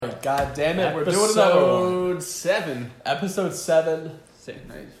God damn it, we're doing Episode 7. Episode 7. Same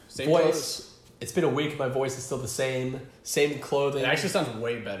Voice. clothes. It's been a week, my voice is still the same. Same clothing. It actually sounds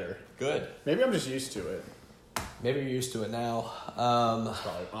way better. Good. Maybe I'm just used to it. Maybe you're used to it now.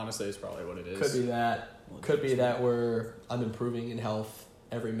 Honestly, it's probably what it is. Could be that. Could be that I'm improving in health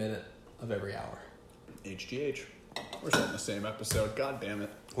every minute of every hour. HGH. We're still in the same episode. God damn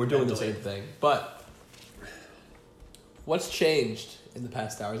it. We're doing the same thing. But what's changed in the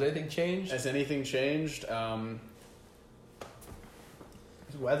past hour? Has anything changed? Has anything changed?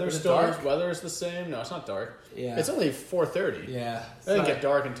 Weather's Is it still dark? Weather's the same. No, it's not dark. Yeah. It's only 4:30. Yeah. It doesn't get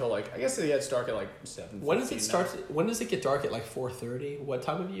dark until I guess it gets dark at 7. When does it start? When does it get dark at 4:30? What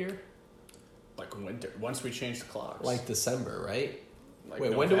time of year? Winter. Once we change the clocks. December, right?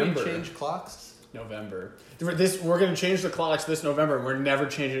 Wait, November. when do we change clocks? November. We're going to change the clocks this November, and we're never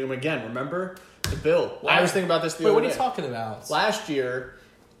changing them again. Remember the bill? Why? I was thinking about this the other day. What are you talking about? Last year,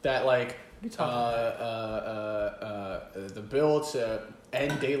 that What are you talking the bill to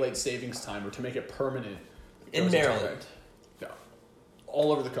end daylight savings time or to make it permanent In goes into Maryland. effect. No,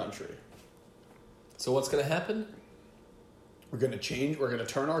 all over the country. So what's going to happen? We're going to change. We're going to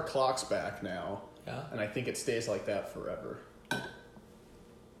turn our clocks back now, Yeah. and I think it stays like that forever.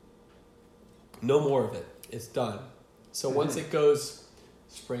 No more of it. It's done. So once it goes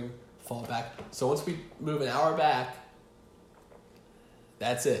spring, fall back. So once we move an hour back,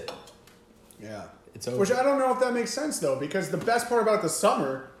 that's it. Yeah. It's over. Which I don't know if that makes sense though, because the best part about the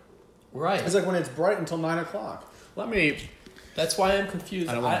summer Right. is when it's bright until 9 o'clock. That's why I'm confused.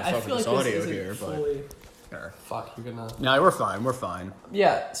 I don't wanna fuck feel with like this this audio isn't here, but- fully... Sure. Fuck, you're gonna... No, we're fine. We're fine.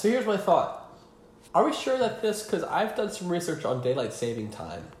 Yeah, so here's my thought. Are we sure that this... Because I've done some research on daylight saving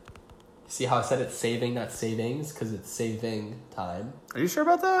time. See how I said it's saving, not savings? Because it's saving time. Are you sure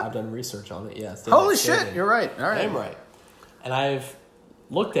about that? I've done research on it, yeah. It's daylight Holy saving. shit, you're right. All right. I am right. And I've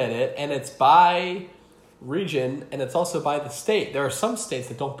looked at it, and it's by region, and it's also by the state. There are some states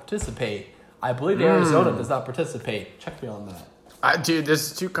that don't participate. I believe Arizona does not participate. Check me on that. Dude,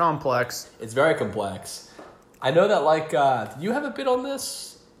 this is too complex. It's very complex. I know that, did you have a bit on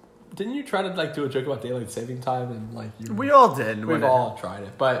this? Didn't you try to, do a joke about daylight saving time? And, We all did. we've all tried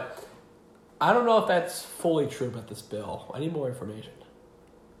it. But I don't know if that's fully true about this bill. I need more information.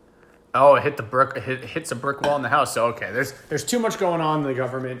 Oh, it hit the brick. It hits a brick wall in the house. So okay, there's too much going on in the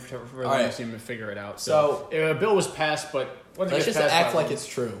government for them right. to seem to figure it out. So a bill was passed, but Let's just act like it's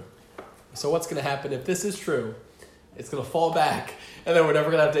true. So what's going to happen if this is true? It's going to fall back, and then we're never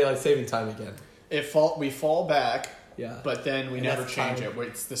going to have daylight saving time again. We fall back. Yeah. But then we And never that's change time. it.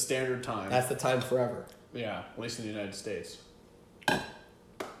 It's the standard time. That's the time forever. Yeah, at least in the United States.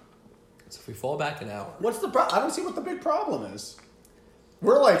 So if we fall back an hour. What's the problem? I don't see what the big problem is.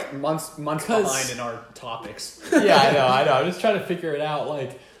 We're months 'Cause- behind in our topics. Yeah, I know. I'm just trying to figure it out.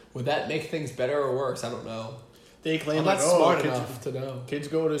 Would that make things better or worse? I don't know. They claim I'm not kids, smart enough to know. Kids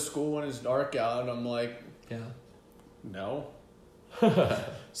go to school when it's dark out. I'm like, Yeah. no.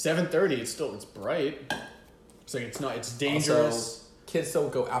 7:30. It's bright. It's dangerous. Also, kids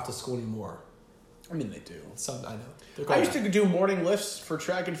don't go out to school anymore. I mean, they do. Some I know. They're I going used to do morning lifts for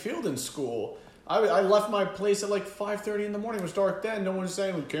track and field in school. I left my place at 5:30 in the morning. It was dark then. No one's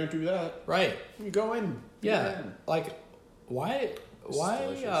saying we can't do that. right. You go in. Do Yeah. it in. Why?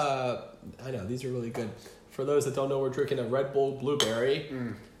 delicious. I know these are really good. For those that don't know, we're drinking a Red Bull Blueberry.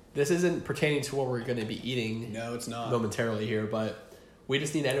 This isn't pertaining to what we're going to be eating No, it's not. momentarily here, but we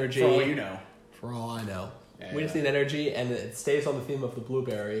just need energy. For all you know. For all I know. Yeah, We just need energy, and it stays on the theme of the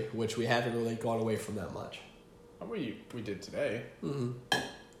blueberry, which we haven't really gone away from that much. We did today. Mm-hmm.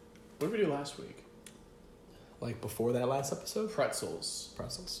 What did we do last week? Before that last episode? Pretzels.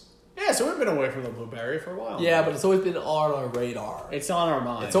 Yeah, So we've been away from the blueberry for a while. Yeah, but it's always been on our radar. It's on our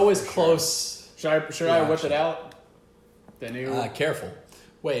mind. It's always for close. Sure. Should I whip actually. it out? The new Careful.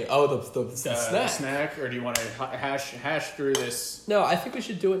 Wait, the snack. snack, or do you want to hash through this? No, I think we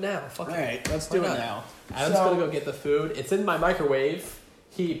should do it now. Fuck All it. right, let's Why do it not? now. Adam's gonna go get the food. It's in my microwave.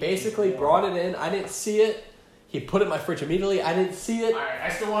 He basically brought it in. I didn't see it. He put it in my fridge immediately. I didn't see it. All right, I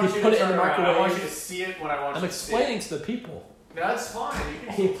still want He you put to it in turn the around. I microwave. want you to see it when I want I'm you to see explaining to the people. it. That's fine. You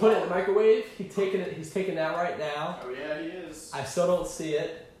can He put it in the microwave. He's taking it out right now. Oh yeah, he is. I still don't see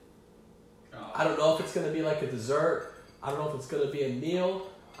it. I don't know if it's gonna be like a dessert. I don't know if it's gonna be a meal.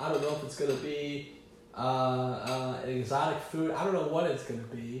 I don't know if it's gonna be an exotic food. I don't know what it's gonna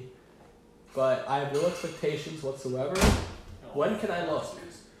be. But I have no expectations whatsoever. When can I look?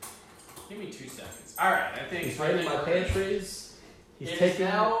 Give me 2 seconds. All right, I think He's right in my pantries. He's It is taking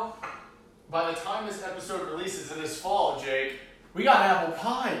now. By the time this episode releases, it is fall, Jake. We got apple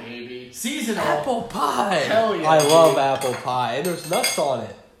pie, baby. Seasonal. apple pie. Hell yeah, I love dude. apple pie, and there's nuts on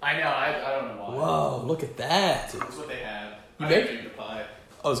it. I know. I don't know why. Whoa, look at that. That's what they have. You I make- made the pie.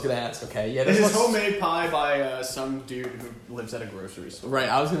 I was gonna ask. Okay, yeah, This is looks- homemade pie by some dude who lives at a grocery store. Right,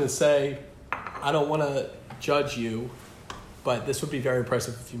 I was gonna say, I don't want to judge you, but this would be very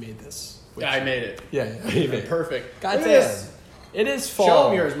impressive if you made this. Yeah, I made it. Yeah, you made it. Perfect. God Look at damn. this. It is fall. Show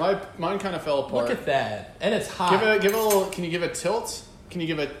them yours. Mine kind of fell apart. Look at that, and it's hot. Give a little. Can you give a tilt? Can you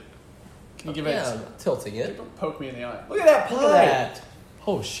give it? Yeah, I'm tilting it. Poke me in the eye. Look at that pie. Look at that.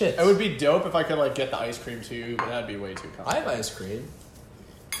 Oh shit! It would be dope if I could like get the ice cream too, but that'd be way too I have complicated. ice cream.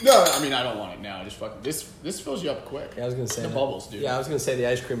 No, I mean I don't want it now. Just fucking this fills you up quick. Yeah, I was gonna say The that. bubbles, dude. Yeah, I was gonna say the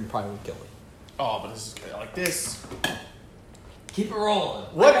ice cream probably would kill me. Oh, but this is good. Like this. Keep it rolling.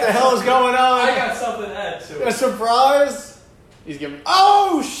 What the hell is going on? I got something to add to A it. surprise. He's giving.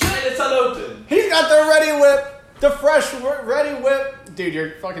 Oh shit! And it's unopened. He's got the ready whip, the fresh ready whip. Dude,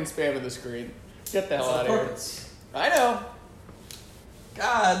 you're fucking spamming the screen. Get the hell out of here. I know.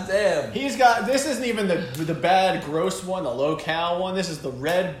 God damn. He's got. This isn't even the bad, gross one, the low-cal one. This is the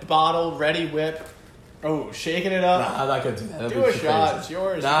red bottle ready whip. Oh, shaking it up. Nah, I'm not gonna do that. That'd Do be a too shot. crazy. It's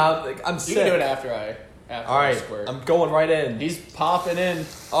yours. Nah, I'm You sick. can do it after I. All right, squirt. I'm going right in. He's popping in.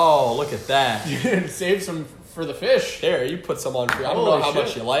 Oh, look at that. Save some for the fish. There, you put some on for you. I don't Holy know how shit.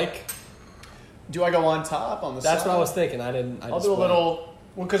 much you like. Do I go on top on the side? That's what I was thinking. I didn't. I'll do a little.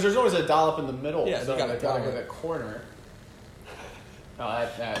 Well, because there's always a dollop in the middle. Yeah, so you gotta I gotta go go in. to the corner. Oh,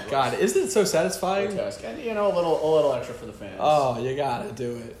 that God, isn't it so satisfying? grotesque. And a little extra for the fans. Oh, you gotta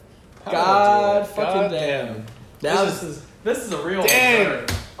do it. How God do I do it? fucking God damn. Now This this is a real Dang.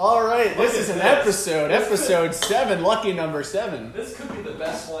 dessert. All right, this Look is at an this. episode 7, lucky number 7. This could be the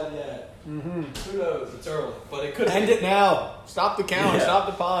best one yet. Mm-hmm. Who knows? It's early, but it could End be. it now. Stop the count. Yeah. Stop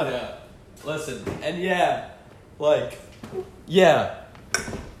the pod. Yeah. Listen, and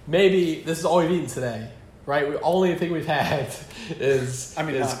maybe this is all we've eaten today, right? The only thing we've had is I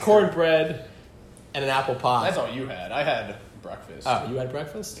mean, is not cornbread and an apple pie. That's all you had. I had breakfast. Oh, you had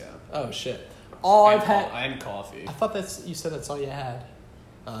breakfast? Yeah. Oh shit. All and I've had. and coffee. I thought you said that's all you had.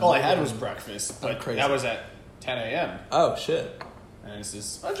 All I had was breakfast, but crazy. that was at 10 a.m. Oh shit. And this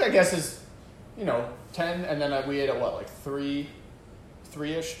is, which I guess is, 10, and then we ate at what, like 3-ish,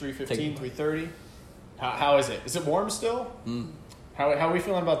 3:15, Take- 3:30? How is it? Is it warm still? Mm. How are we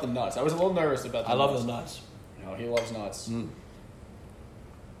feeling about the nuts? I was a little nervous about the I nuts. love the nuts. No, he loves nuts. Mm.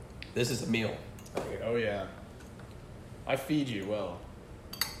 This is a meal. Oh, yeah. I feed you well.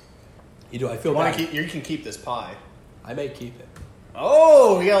 You do. I feel You bad. can keep this pie. I may keep it.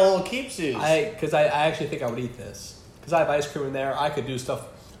 Oh, we got a little keepsies. Because I actually think I would eat this. Because I have ice cream in there. I could do stuff.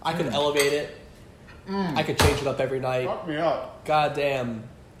 I could elevate it. I could change it up every night. Fuck me up. God damn.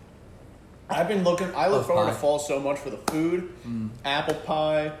 I look Love forward pie. to fall so much for the food. Apple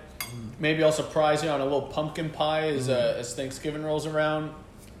pie. Maybe I'll surprise you on a little pumpkin pie as Thanksgiving rolls around.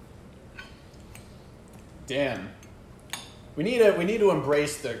 Damn. We need to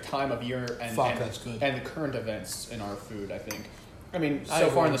embrace the time of year and that's good. and the current events in our food, I think. I mean, I so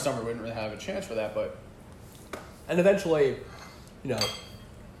far in agree. the summer we didn't really have a chance for that, but And eventually,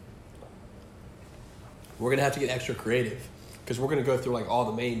 we're going to have to get extra creative. Because we're going to go through like all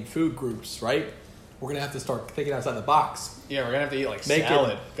the main food groups, right? We're going to have to start thinking outside the box. yeah, we're gonna have to eat like Make it-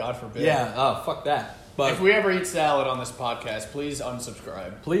 salad. God forbid. Yeah, oh, fuck that. But If we ever eat salad on this podcast, please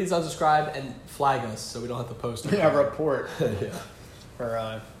unsubscribe. please unsubscribe and flag us so we don't have to post it. Yeah, report. Yeah.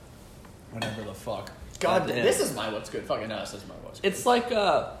 Or whatever the fuck. God God, damn. this is my what's good. Fucking us, this is my what's good. It's like,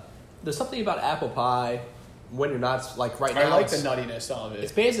 there's something about apple pie when you're not, like right now. I like the it's, nuttiness of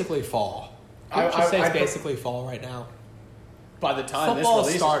it's it. basically fall. I I- would say I- it's I- basically fall right now. By the time Football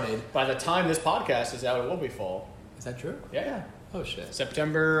this releases, started. by the time this podcast is out, it will be fall. Is that true? Yeah. Oh, shit.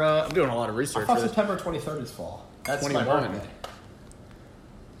 September. I'm doing a lot of I research thought for this. September 23rd is fall. That's 21. my birthday.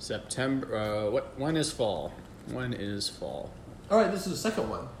 September. When is fall? When is fall? All right, this is the second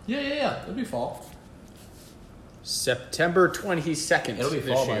one. Yeah. It'll be fall. September 22nd. It'll be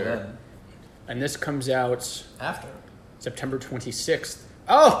this fall year. by then. And this comes out After. September 26th.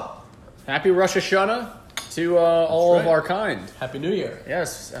 Oh, happy Rosh Hashanah to all of right. our kind. Happy New Year.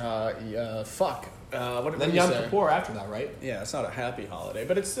 Yes. Fuck. What Then did you Yom say? Kippur after that, right? Yeah, it's not a happy holiday,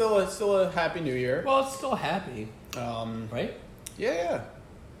 but it's still a happy New Year. Well, it's still happy, Um, right? yeah,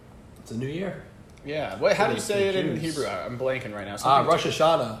 It's a new year. yeah. What? How do you Jews. say it in Hebrew? I'm blanking right now. Rosh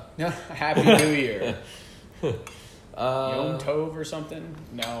Hashanah. Yeah, happy New Year. Yom Uh, Tov or something?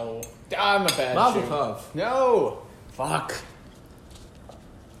 No, I'm a bad Mazel Jew. Tov. No, fuck.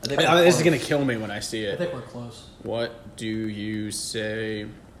 I think This is gonna kill me when I see I it. think we're close. What do you say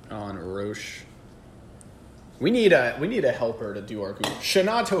on Rosh? We need a helper to do our Google.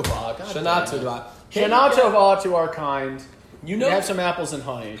 Shana Tova. God Shana damn it. Tova. Shana Tova to our kind. You We know, had some apples and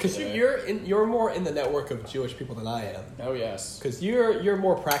honey. because today. you're more in the network of Jewish people than I am. Oh yes. Because you're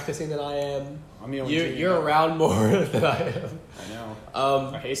more practicing than I am. I'm the only Jew you You're know. around more than I am. I know.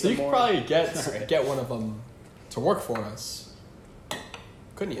 I hate So you them could more. probably Sorry. get one of them to work for us,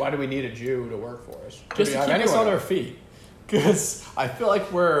 couldn't you? Why do we need a Jew to work for us? Could Just we to have keep us anyone? on our feet. Because I feel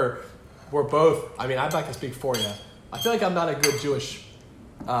like we're both. I mean, I'm not gonna speak for you. I feel like I'm not a good Jewish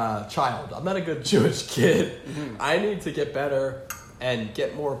child. I'm not a good Jewish kid. Mm-hmm. I need to get better and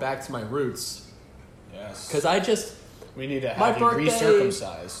get more back to my roots. Yes. Because I just We need to My have you birthday-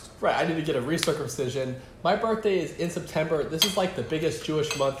 recircumcised. right. I need to get a recircumcision. My birthday is in September. This is like the biggest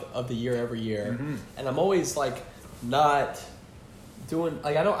Jewish month of the year every year, Mm-hmm. and I'm always like not doing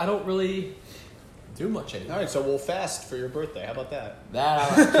like I don't really do much anymore. All right, so we'll fast for your birthday. How about that?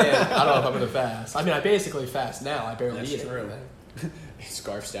 That I can't. I don't know if I'm gonna fast. I mean, I basically fast now. I barely That's eat true. anything.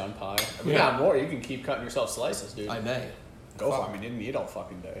 Scarfs down pie. We Yeah. got more. You can keep cutting yourself slices, dude. I may. Go for it. I mean, you didn't eat all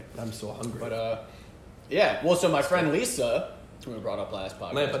fucking day. I'm still hungry. But yeah. Well, so my friend Lisa, who we brought up last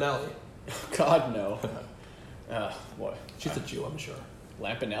podcast. Lampanelli. God no. What? She's a Jew, I'm sure.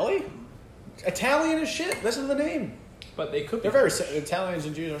 Lampanelli? Italian as shit. Listen to the name. But they could be. They're very Italians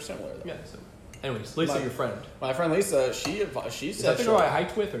and Jews are similar. Though. Yeah. So. Anyways, Lisa, My- your friend. My friend Lisa, she Is said that the girl I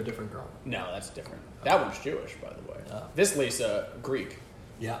hiked with, or a different girl? No, that's different. That one's Jewish, by the way. Oh. This Lisa, Greek.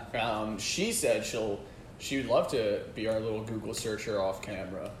 Yeah. She said she would love to be our little Google searcher off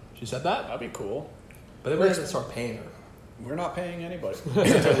camera. She said that. That'd be cool. But then we're gonna start paying her. We're not paying anybody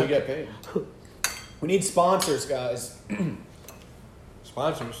until we get paid. We need sponsors, guys.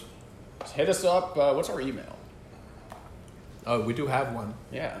 Sponsors. Hit us up. What's our email? Oh, we do have one.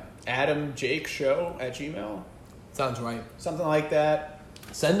 Yeah, AdamJakeShow@gmail. Sounds right. Something like that.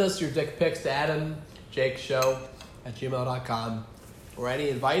 Send us your dick pics to AdamJakeShow@gmail.com or any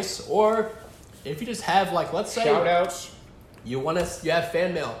advice, or if you just have like, let's say Shout outs. you have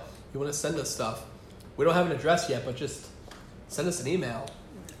fan mail, you want to send us stuff. We don't have an address yet, but just send us an email.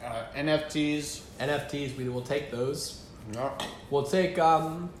 NFTs. NFTs, we will take those. No. We'll take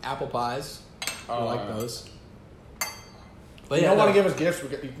apple pies. We like those. But You yeah, don't want no. to give us gifts. You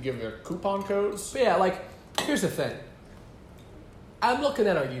can give your coupon codes. But yeah, like, here's the thing. I'm looking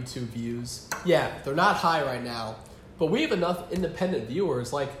at our YouTube views. Yeah, they're not high right now, but we have enough independent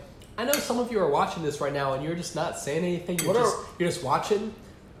viewers. Like, I know some of you are watching this right now and you're just not saying anything. You're just watching.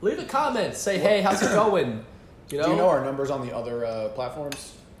 Leave a comment. Say, hey, how's it going? You know? Do you know our numbers on the other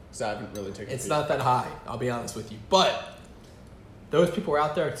platforms? Because I haven't really taken. It's not that high, I'll be honest with you. But those people are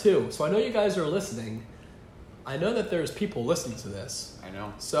out there too. So I know you guys are listening. I know that there's people listening to this. I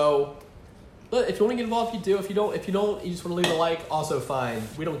know. So look, if you want to get involved, you do. If you don't, you just want to leave a like, also fine.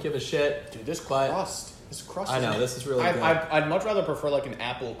 We don't give a shit. Dude, this But- crust. This crust. I know, this is really good. I'd much rather prefer like an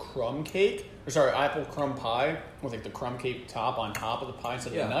apple crumb cake. Or sorry, apple crumb pie with like the crumb cake top on top of the pie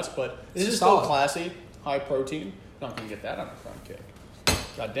instead of Yeah. the nuts. But this It's is still solid. classy, high protein. Not gonna get that on a crumb cake.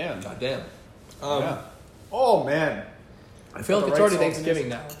 God damn. God damn. Yeah. Oh man. I feel Got like the it's right already saltiness. Thanksgiving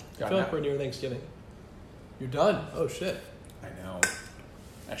now. I Got feel like that. we're near Thanksgiving. You're done. Oh shit. I know.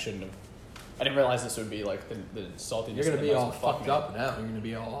 I shouldn't have. I didn't realize this would be like the saltiness. You're gonna of the be nuts all would fuck fucked me up now. You're gonna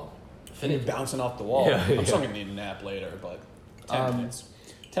be all And you're finished. bouncing off the wall. Yeah, I'm still yeah. gonna need a nap later, but 10 minutes.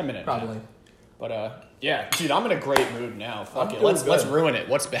 10-minute Probably. nap. But yeah, dude, I'm in a great mood now. Fuck I'm it. doing Let's good. ruin it.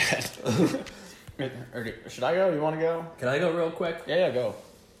 What's bad? Should I go? You want to go? Can I go real quick? Yeah, go.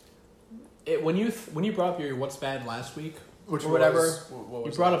 When you brought up your what's bad last week Which or whatever, was- what you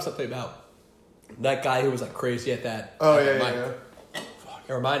was brought that? up something about that guy who was like crazy at that. Oh at yeah, that yeah, mic. yeah.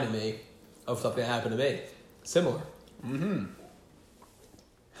 It reminded me of something that happened to me. Similar.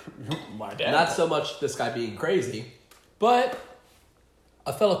 My dad. Not so much this guy being crazy, but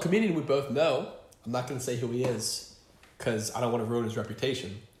a fellow comedian we both know. I'm not going to say who he is because I don't want to ruin his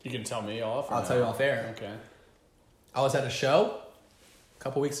reputation. You can tell me off. or I'll no? tell you off air. Okay. I was at a show a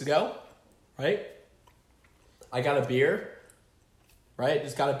couple weeks ago, right? I got a beer, right?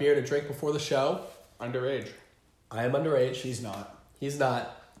 Just got a beer to drink before the show. Underage. I am underage. He's not. He's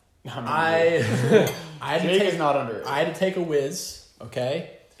not. I'm I underage. I had to Jake take is not underage. I had to take a whiz,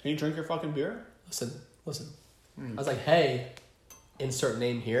 okay? Can you drink your fucking beer? Listen. I was like, hey, insert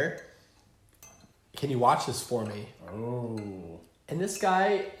name here. Can you watch this for me? Oh. And this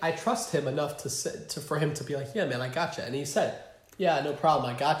guy, I trust him enough for him to be like, yeah, man, I gotcha. And he said, yeah, no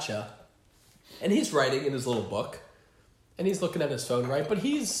problem, I gotcha. And he's writing in his little book, and he's looking at his phone, right? But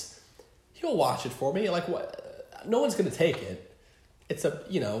he'll watch it for me. Like, what? No one's gonna take it. It's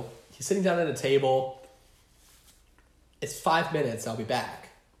he's sitting down at a table. It's 5 minutes. I'll be back.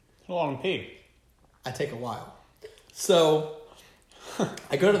 How long pee? I take a while. So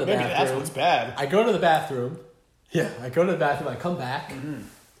I go to the Maybe bathroom. that's what's bad. I go to the bathroom, Yeah, I go to the bathroom. I come back.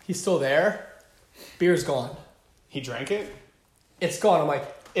 He's still there. Beer's gone. He drank it? It's gone. I'm like,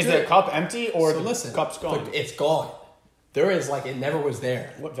 Is dude. the cup empty or listen, cup's gone? It's gone. There is like it never was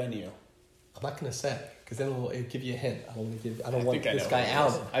there. What venue? I'm not gonna say because then it'll give you a hint. I don't want to give. I don't I want think I this know guy who it out.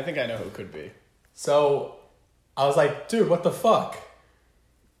 is. I think I know who it could be. So I was like, dude, what the fuck?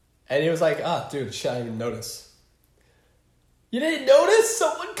 And he was like, dude, shit, I didn't even notice. You didn't notice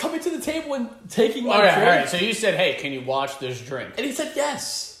someone coming to the table and taking my drink? All right. So you said, hey, can you watch this drink? And he said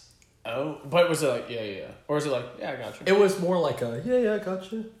yes. Oh, but was it like, yeah. Or was it like, yeah, I got you? It was more like a, yeah, I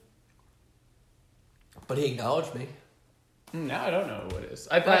got you. But he acknowledged me. Now I don't know who it is.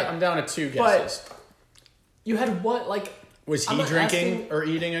 Right. I'm down to 2 guesses. You had what, like... Was I'm he not drinking asking- or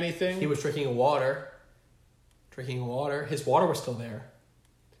eating anything? He was drinking water. His water was still there.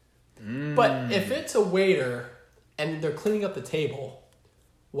 But if it's a waiter and they're cleaning up the table,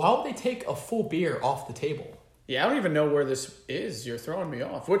 why would they take a full beer off the table? Yeah, I don't even know where this is. You're throwing me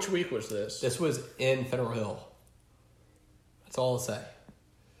off. Which week was this? This was in Federal Hill. That's all I'll say.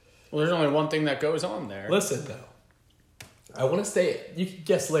 Well, there's only one thing that goes on there. Listen, though. I want to stay... You can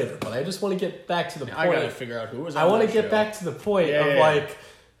guess later, but I just want to get back to the point. I gotta figure out who was on I want that to get show. back to the point Yeah, of, yeah. like...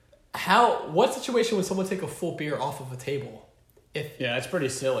 What situation would someone take a full beer off of a table? Yeah, it's pretty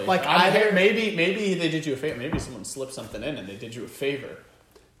silly. Like, either maybe they did you a favor. Maybe someone slipped something in and they did you a favor.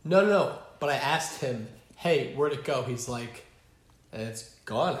 No. But I asked him, hey, where'd it go? He's like, it's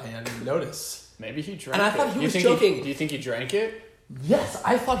gone. I didn't even notice. Maybe he drank And I it. thought he You was think joking. do you think he drank it? Yes,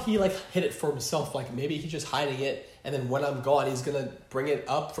 I thought he like hid it for himself. Like maybe he's just hiding it, and then when I'm gone, he's gonna bring it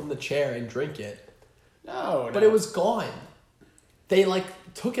up from the chair and drink it. No. But it was gone. They like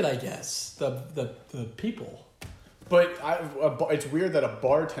took it, I guess. The people. But it's weird that a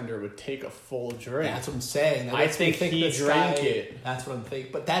bartender would take a full drink. That's what I'm saying. That I makes me think he this drank guy- it. That's what I'm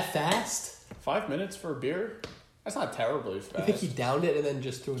thinking. But that fast? 5 minutes for a beer? That's not terribly fast. You think he downed it and then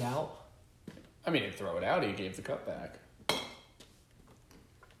just threw it out? I mean, he'd throw it out. He gave the cup back.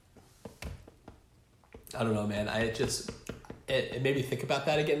 I don't know, man. It made me think about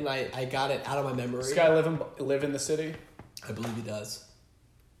that again, and I got it out of my memory. This guy live in the city? I believe he does.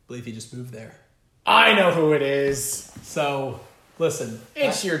 I believe he just moved there. I know who it is. So, listen.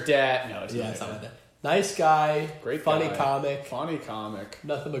 It's your dad. No, it's Yeah, not. it's not like that. Nice guy. Great funny guy. comic. Funny comic.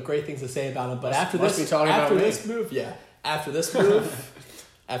 Nothing but great things to say about him. But Must be talking after about me. this move, after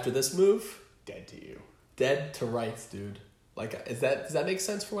this move, Dead to you. dead to rights, dude. Like, does that make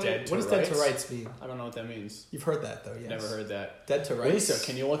sense for what? Dead to What does dead to rights? rights mean? I don't know what that means. You've heard that though, yes. Never heard that. Dead to rights. Lisa,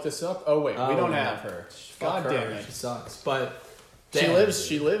 can you look this up? Oh wait, we Oh, don't no. have her. Fuck God her. damn it. She sucks. But She damn, lives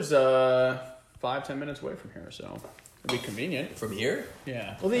dude. 5-10 minutes away from here, so it'd be convenient. from here.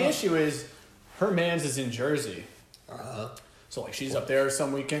 Yeah. Well, the issue is her man's is in Jersey, so like she's up there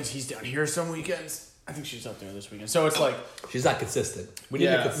some weekends. He's down here some weekends. I think she's up there this weekend. So it's like, She's not consistent. We need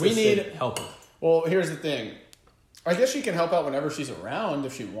Yeah, a consistent we need- helper. well, here's the thing. I guess she can help out whenever she's around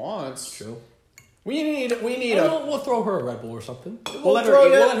if she wants. True. We need We'll throw her a Red Bull or something. We'll let throw her.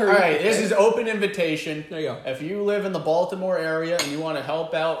 that- We'll let her. All right, this is open invitation. There you go. If you live in the Baltimore area and you want to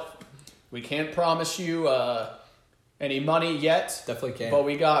help out, we can't promise you any money yet. Definitely can. But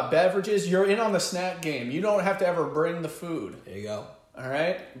we got beverages. You're in on the snack game. You don't have to ever bring the food. There you go. All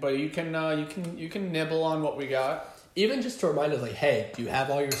right, but you can nibble on what we got. Even just to remind us, like, hey, do you have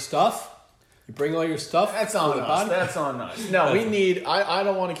all your stuff? You bring all your stuff. That's for on the us. pod? That's on us. No, we need. I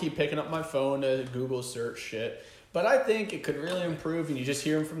don't want to keep picking up my phone to Google search shit. But I think it could really improve, and you just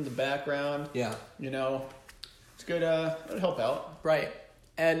hear them from the background. Yeah. You know, it's good. It'll help out. Right.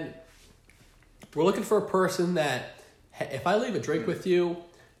 And we're looking for a person that, if I leave a drink with you,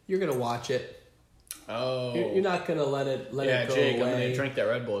 you're gonna watch it. Oh, You're not gonna let it go Jake, away. I'm gonna drink that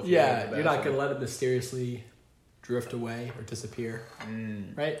Red Bull. If you Yeah, go to the you're not bathroom. gonna let it mysteriously drift away or disappear.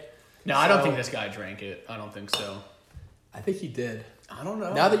 Right? No, I don't So- think this guy drank it. I don't think so. I think he did. I don't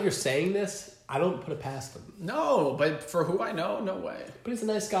know. Now that you're saying this, I don't put it past him. no, but for who I know, no way. But he's a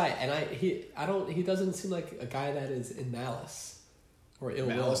nice guy, and he doesn't seem like a guy that is in malice or ill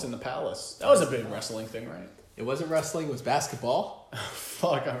Malice will. in the Palace. That was a big wrestling thing, right? It wasn't wrestling; it was basketball.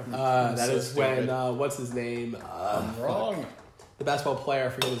 Fuck, I'm That so is stupid. when what's his name? I'm wrong. The basketball player, I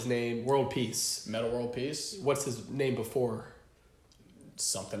forget his name. World Peace. Metal World Peace, What's his name before?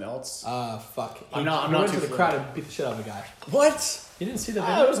 something else. Fuck. I'm not He went too to the familiar. crowd and beat the shit out of a guy. What? You didn't see the Ah,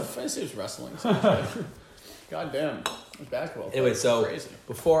 video? it was wrestling. God damn, it was basketball. Anyway, so crazy.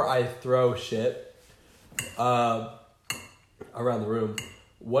 before I throw shit around the room,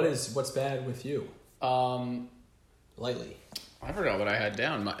 what's bad with you? Lightly. I forgot what I had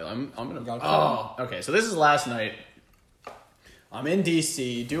down. I'm gonna. Got it. Oh, okay. So this is last night. I'm in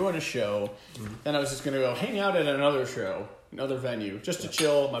DC doing a show. Then I was just going to go hang out at another show, another venue, just to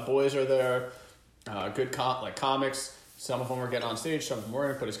chill. My boys are there. Good comics. Some of them were getting on stage, some of them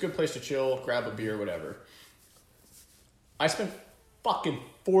weren't, but it's a good place to chill, grab a beer, whatever. I spent fucking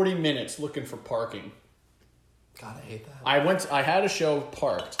 40 minutes looking for parking. God, I hate that. I had a show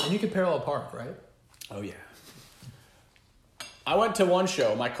parked. And you can parallel park, right? Oh, yeah. I went to one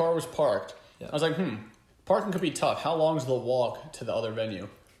show. My car was parked. Yeah. I was like, parking could be tough. How long is the walk to the other venue?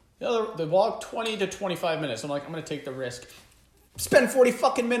 The walk, 20 to 25 minutes. I'm like, I'm going to take the risk. Spend 40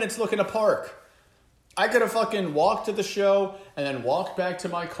 fucking minutes looking to park. I could have fucking walked to the show and then walked back to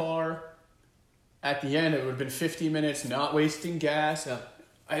my car. At the end, it would have been 50 minutes, not wasting gas. Yeah.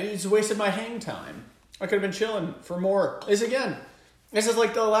 I just wasted my hang time. I could have been chilling for more. This is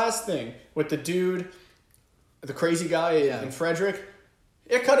like the last thing with the dude, the crazy guy in Frederick.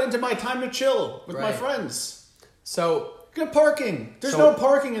 It cut into my time to chill with my friends. So good parking. There's no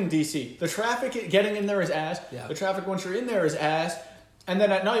parking in DC. The traffic getting in there is ass. Yeah. The traffic once you're in there is ass. And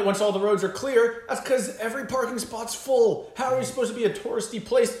then at night, once all the roads are clear, that's because every parking spot's full. How are you supposed to be a touristy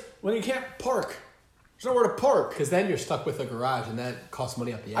place when you can't park? There's nowhere to park. Because then you're stuck with a garage, and that costs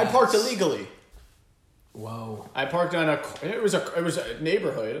money up the ass. I parked illegally. Whoa. I parked on it was a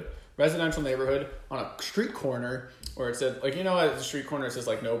neighborhood, residential neighborhood, on a street corner where it said, like, at the street corner it says,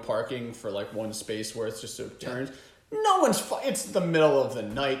 like, no parking for, like, one space where it's just a turn. Yeah. No one's it's the middle of the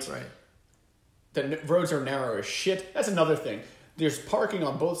night. Right. The roads are narrow as shit. That's another thing. There's parking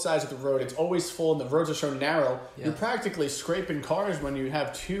on both sides of the road. It's always full, and the roads are so narrow. Yeah. You're practically scraping cars when you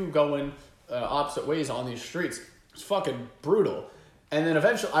have two going opposite ways on these streets. It's fucking brutal. And then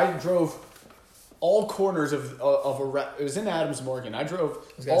eventually, I drove all corners of it was in Adams Morgan. I drove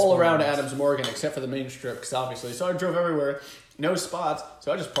all around Adams Morgan except for the main strip, because obviously. So I drove everywhere, no spots.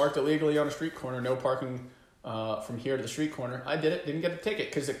 So I just parked illegally on a street corner, no parking from here to the street corner. I did it, didn't get a ticket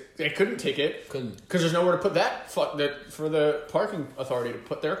because they couldn't take it. Because there's nowhere to put that for the parking authority to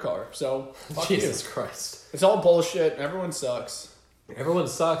put their car. So fuck Jesus Christ, it's all bullshit. Everyone sucks. Everyone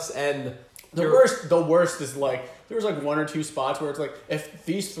sucks, and the worst is like there was like one or two spots where it's like if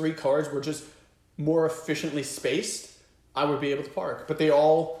these three cars were just more efficiently spaced, I would be able to park. But they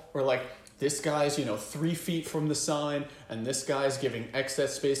all were like, this guy's 3 feet from the sign, and this guy's giving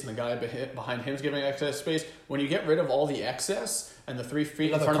excess space, and the guy behind him's giving excess space. When you get rid of all the excess and the 3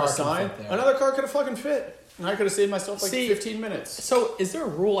 feet in front of the sign, another car could have fucking fit. And I could have saved myself 15 minutes. So is there a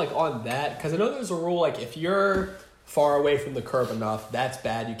rule like on that? Because I know there's a rule like if you're far away from the curb enough, that's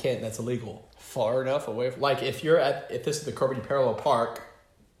bad. You can't. That's illegal. Far enough away from like if this is the curb and you parallel park.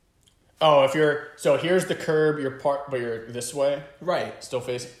 Oh, so here's the curb, but you're this way, right? Still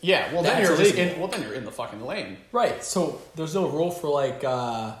facing. Yeah, well then you're then you're in the fucking lane, right? So there's no rule for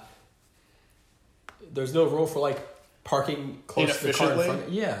parking close to the car in front.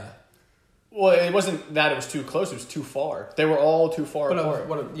 Yeah. Well, it wasn't that it was too close; it was too far. They were all too far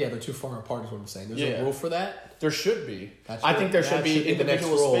apart. They're too far apart. Is what I'm saying. There's no rule for that. There should be. I think there should be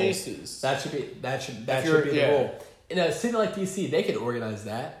individual spaces. That should be the rule. In a city like DC, they can organize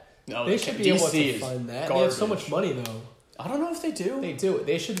that. No, they should be able to fund that. Garbage. They have so much money, though. I don't know if they do. They do.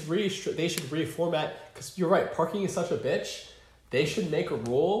 They should reformat, because you're right. Parking is such a bitch. They should make a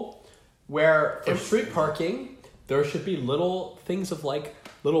rule where for street parking there should be little things of like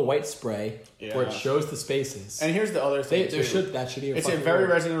little white spray where it shows the spaces. And here's the other thing. That should be. It's a very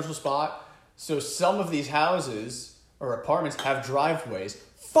residential spot, so some of these houses or apartments have driveways.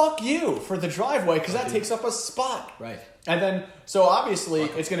 Fuck you for the driveway, because that takes up a spot. Right. And then, so obviously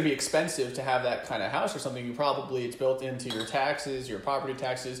it's going to be expensive to have that kind of house or something. It's built into your taxes, your property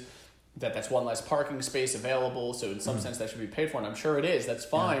taxes, that's one less parking space available. So in some sense that should be paid for, and I'm sure it is. That's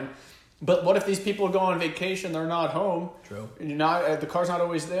fine. Yeah. But what if these people go on vacation, they're not home? True. You're not, the car's not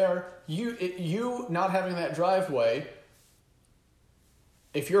always there. You not having that driveway,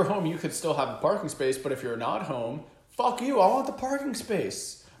 if you're home, you could still have a parking space, but if you're not home, fuck you, I want the parking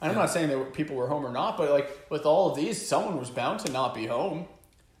space. And I'm not saying that people were home or not, but like with all of these, someone was bound to not be home.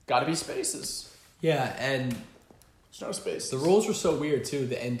 Got to be spaces. Yeah, and there's no space. The rules were so weird too,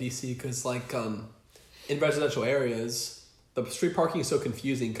 the NDC, because like in residential areas, the street parking is so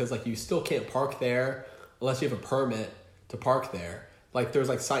confusing because like you still can't park there unless you have a permit to park there. Like there's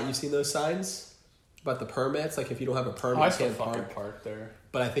like you've seen those signs about the permits. Like if you don't have a permit, you can't park there.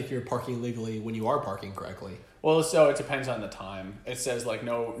 But I think you're parking legally when you are parking correctly. Well, so it depends on the time. It says like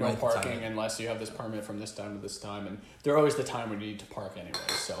no parking unless you have this permit from this time to this time, and they're always the time when you need to park anyway.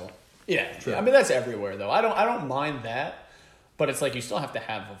 So yeah, true. I mean that's everywhere though. I don't mind that, but it's like you still have to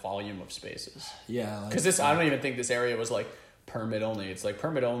have a volume of spaces. Yeah, because I don't even think this area was like permit only. It's like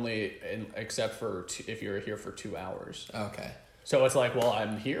permit only except for if you're here for 2 hours. Okay. So it's like, well,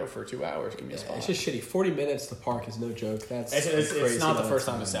 I'm here for 2 hours. Give me a spot. It's just shitty. 40 minutes to park is no joke. It's not the first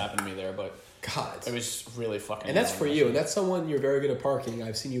time this happened to me there, but God, it was really fucking. And that's for you. And that's someone you're very good at parking.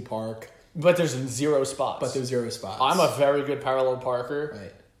 I've seen you park. But there's 0 spots. But there's 0 spots. I'm a very good parallel parker.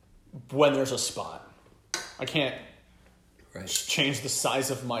 Right. When there's a spot, I can't change the size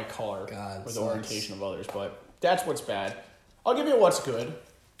of my car or the orientation of others. But that's what's bad. I'll give you what's good.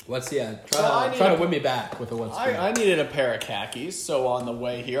 Try to win me back with a what's good. I needed a pair of khakis, so on the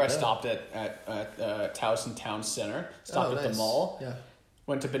way here, I stopped at Towson Town Center. Stopped at the mall. Yeah.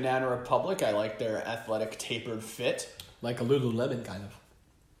 Went to Banana Republic. I like their athletic tapered fit. Like a Lululemon kind of.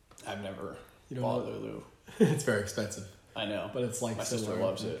 I've never bought Lulu. It's very expensive. I know, but it's like my sister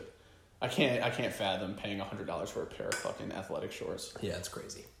loves it. I can't fathom paying $100 for a pair of fucking athletic shorts. Yeah, it's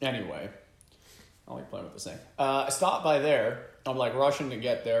crazy. Anyway, I like playing with this thing. I stopped by there. I'm like rushing to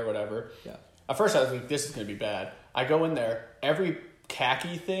get there, whatever. Yeah. At first, I was like, "This is gonna be bad." I go in there. Every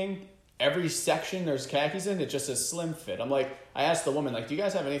khaki thing, every section there's khakis in, it just says slim fit. I'm like, I asked the woman, like, "Do you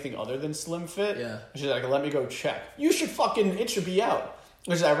guys have anything other than slim fit?" Yeah. And she's like, "Let me go check." It should be out.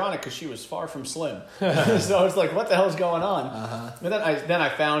 Which is ironic because she was far from slim. So I was like, what the hell is going on? Uh-huh. And then I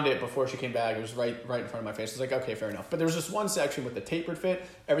found it before she came back. It was right in front of my face. I was like, okay, fair enough. But there was just one section with the tapered fit.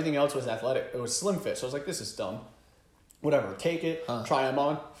 Everything else was athletic. It was slim fit. So I was like, this is dumb. Whatever. Take it. Try them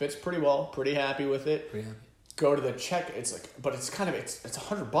on. Fits pretty well. Pretty happy with it. Pretty happy. Go to the check. It's like, but it's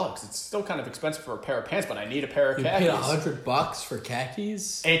 $100. It's still kind of expensive for a pair of pants, but I need a pair of khakis. You paid $100 for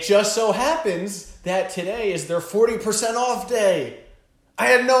khakis? It just so happens that today is their 40% off day. I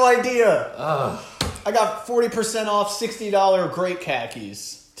had no idea. I got 40% off $60 great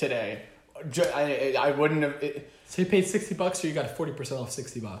khakis today. I wouldn't have. So you paid $60 or you got 40% off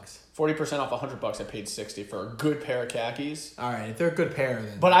 $60? 40% off $100. I paid $60 for a good pair of khakis. All right, if they're a good pair,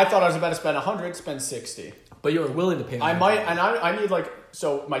 then. But I thought I was about to spend $100, spend $60. But you were willing to pay. I might, and I need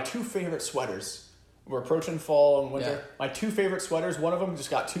so my 2 favorite sweaters. We're approaching fall and winter. Yeah. My 2 favorite sweaters. One of them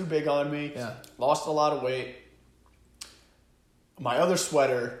just got too big on me. Yeah. Lost a lot of weight. My other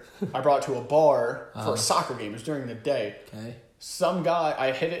sweater, I brought to a bar for a soccer game. It was during the day. Okay. Some guy,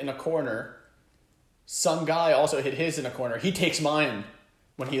 I hid it in a corner. Some guy also hid his in a corner. He takes mine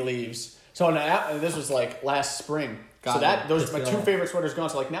when he leaves. So this was like last spring. Those my 2 favorite sweaters gone.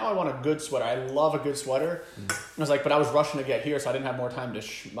 So like now I want a good sweater. I love a good sweater. I was like, but I was rushing to get here, so I didn't have more time to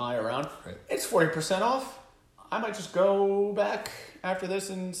schmie around. Right. It's 40% off. I might just go back after this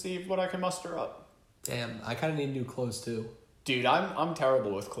and see what I can muster up. Damn, I kind of need new clothes too. Dude, I'm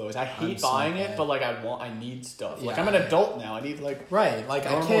terrible with clothes. I hate buying it, but like I need stuff. Yeah, like I'm an adult now. I need like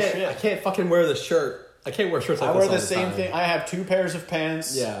I can't fucking wear the shirt. I can't wear shirts like this. I wear the same thing. I have 2 pairs of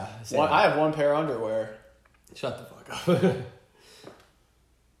pants. Yeah. I have 1 pair of underwear. Shut the fuck up.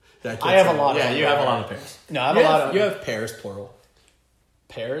 I have a lot. Yeah, you have a lot of pairs. No, I have a lot of. You have pairs, plural.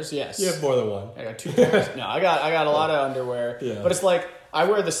 Pairs, yes. You have more than one. I got 2 pairs. No, I got a lot of underwear. Yeah. But it's like I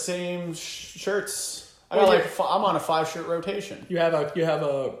wear the same shirts. I'm on a 5-shirt rotation. You have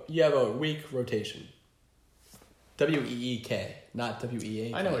a week rotation. WEEK, not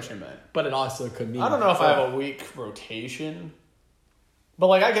WEA. I know what you meant. But it also could mean. I don't know if I have a week rotation. But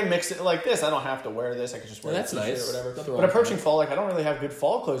like I can mix it like this. I don't have to wear this. I can just wear that's nice. or whatever. But approaching fall, like I don't really have good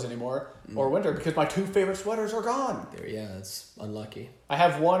fall clothes anymore or winter because my 2 favorite sweaters are gone. Yeah, that's unlucky. I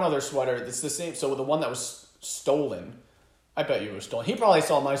have one other sweater that's the same. So the one that was stolen. I bet you it was stolen. He probably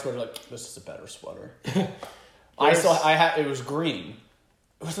saw my sweater like, this is a better sweater. It was green.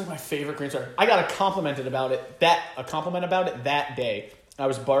 It was like my favorite green sweater. I got a compliment about it that day. I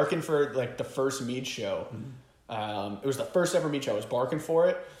was barking for like the first Mead show. It was the first ever Mead show. I was barking for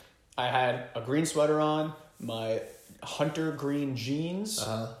it. I had a green sweater on, my hunter green jeans.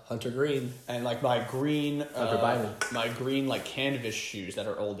 Hunter green. And like my green like canvas shoes that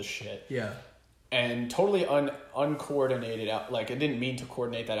are old as shit. Yeah. And totally uncoordinated out. Like, I didn't mean to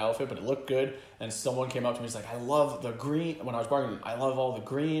coordinate that outfit, but it looked good. And someone came up to me and was like, I love the green. When I was bargaining, I love all the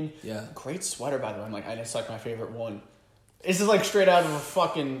green. Yeah. Great sweater, by the way. I'm like, it's like my favorite one. This is like straight out of a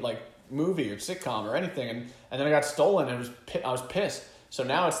fucking like movie or sitcom or anything. And then I got stolen and I was pissed. So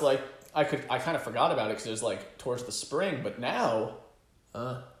now it's like, I kind of forgot about it because it was like towards the spring. But now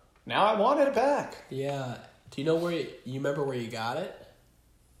I wanted it back. Yeah. Do you know you remember where you got it?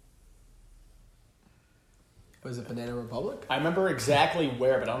 Was it Banana Republic? I remember exactly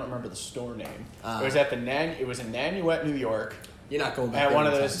where, but I don't remember the store name. It was at it was in Nanuet, New York. You're not going back there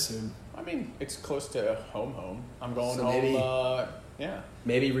anytime soon. I mean, it's close to home. I'm going so home. Maybe, yeah.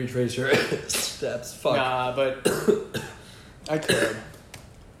 Maybe retrace your steps. Fuck. Nah, but I could.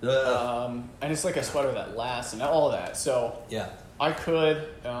 And it's like a sweater that lasts and all that. So yeah, I could.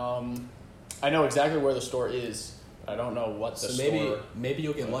 I know exactly where the store is. I don't know what the so store. maybe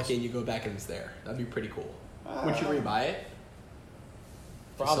you'll get lucky and you go back and it's there. That'd be pretty cool. Would you rebuy it?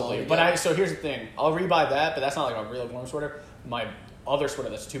 Probably. But so here's the thing. I'll rebuy that, but that's not like a real warm sweater. My other sweater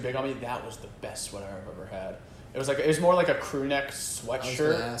that's too big on me, that was the best sweater I've ever had. It was more like a crew neck sweatshirt. I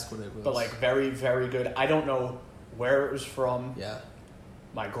was gonna ask what it was. But like very, very good. I don't know where it was from. Yeah.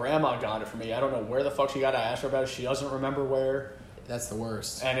 My grandma got it for me. I don't know where the fuck she got it. I asked her about it. She doesn't remember where. That's the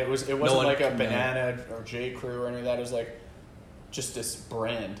worst. And it wasn't like a Banana or J. Crew or any of that. It was like just this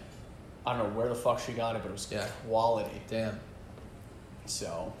brand. I don't know where the fuck she got it, but it was quality. Damn.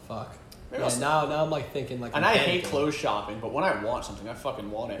 So fuck. Yeah, now I'm like thinking like. And I hate clothes shopping, but when I want something, I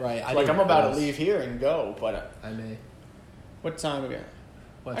fucking want it. Right. So I'm about to leave here and go, but I may. What time again?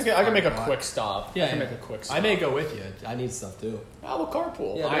 I can make a quick stop. Yeah, I can make a quick stop. I may go with you. I need stuff too. We'll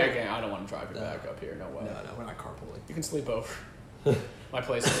carpool. Yeah, I don't want to drive you back up here. No way. No, we're not carpooling. You can sleep over. My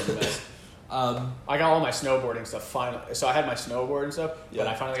place is a mess. I got all my snowboarding stuff finally. So I had my snowboard and stuff, but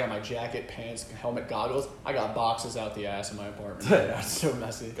I finally got my jacket, pants, helmet, goggles. I got boxes out the ass in my apartment. That's so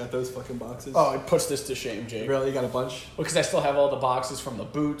messy. Got those fucking boxes? Oh, it puts this to shame, Jake. Really? You got a bunch? Well, because I still have all the boxes from the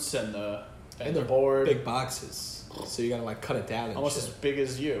boots and the board. Big boxes. So you gotta like cut it down and almost as big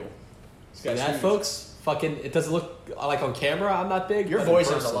as you. See that, folks? Fucking, it doesn't look like on camera I'm not big. Your voice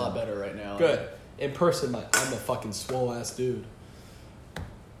sounds a lot better right now. Good. In person, I'm a fucking swole ass dude.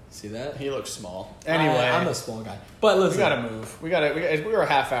 See that? He looks small. Anyway, I'm a small guy. But listen, we gotta move. We were a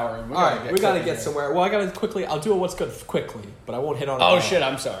half hour in. We gotta get somewhere. Well, I gotta quickly. I'll do what's good quickly, but I won't hit on it. Oh shit!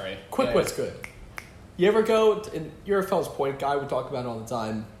 I'm sorry. Quick what's good. You ever go? And you're a Fells Point guy. We talk about it all the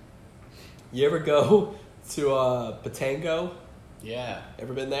time. You ever go to Batango? Yeah.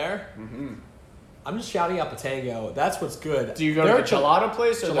 Ever been there? Mm-hmm. I'm just shouting out Batango. That's what's good. Do you go to the gelato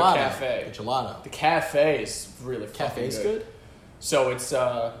place or the cafe? The gelato. The cafe is really Cafe's good. So it's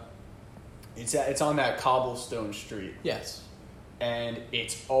on that cobblestone street. Yes. And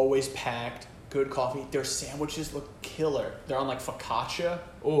it's always packed. Good coffee. Their sandwiches look killer. They're on like focaccia.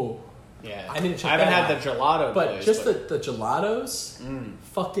 Oh. Yeah. I haven't had the gelato but place. Just the gelatos,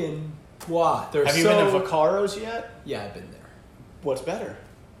 fucking what? Have you been to Vacaro's yet? Yeah, I've been there. What's better?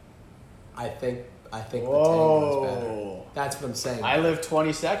 I think Batango's better. That's what I'm saying. I live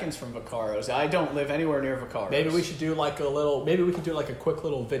 20 seconds from Vacaro's. I don't live anywhere near Vacaro's. Maybe we should do like a quick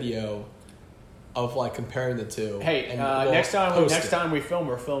little video of like comparing the two. Hey, next time we film,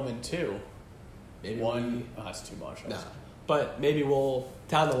 we're filming two. Maybe one. That's too much. No. But maybe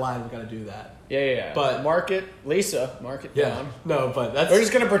down the line, we got to do that. Yeah. But mark it down. No, but we're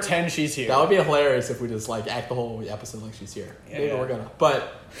just going to pretend she's here. That would be hilarious if we just like act the whole episode like she's here. Yeah, maybe we're going to.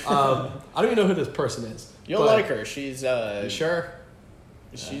 But I don't even know who this person is. You'll like her. She's, you sure?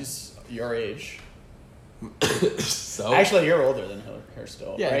 She's your age. So? Actually, you're older than her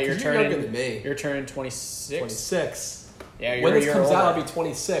still. Yeah, right? you're younger than me. You're turning 26. 26. Yeah, when this comes out, I'll be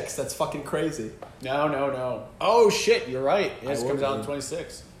 26. That's fucking crazy. No. Oh, shit, you're right. Yes, it comes out on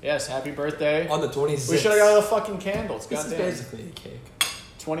 26. Yes, happy birthday. On the 26th. We should have got all the fucking candles. This is basically a cake.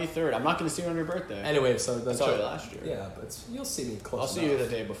 23rd. I'm not going to see you on your birthday. Anyway, so I saw you last year. Yeah, but you'll see me close I'll see you the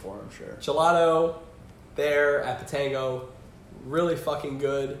day before, I'm sure. Gelato there at Batango, really fucking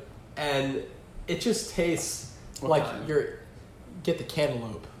good. And it just tastes like get the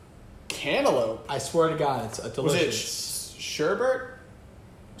cantaloupe. Cantaloupe? I swear to God, it's a delicious. Was it sherbet?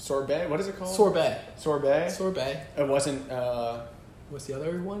 Sorbet? What is it called? Sorbet. It wasn't. What's the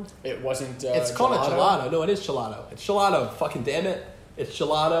other one? It wasn't. It's called a gelato. No, it is gelato. It's gelato. Fucking damn it! It's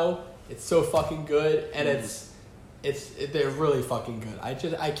gelato. It's so fucking good, and they're really fucking good.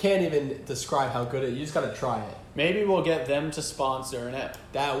 I can't even describe how good it is. You just gotta try it. Maybe we'll get them to sponsor an ep.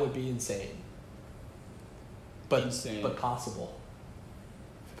 That would be insane. But possible.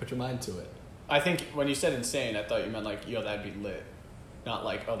 Put your mind to it. I think when you said insane, I thought you meant like, yo, that'd be lit. Not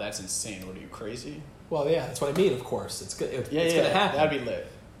like, oh, that's insane. What are you, crazy? Well, yeah, that's what I mean, of course. It's good. It's going to happen. That'd be lit.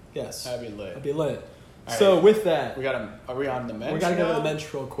 Yes. That'd be lit. That'd be lit. All so, right. with that... Are we on the mensch? We got to go to the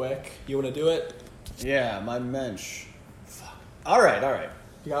mensch real quick. You want to do it? Yeah, my mensch. Fuck. All right.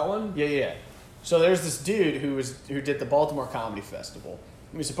 You got one? Yeah. So there's this dude who did the Baltimore Comedy Festival.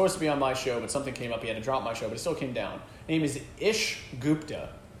 He was supposed to be on my show, but something came up. He had to drop my show, but it still came down. His name is Ish Gupta.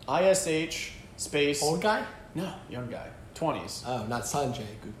 ISH space... Old guy? No, young guy. 20s. Oh, not Sanjay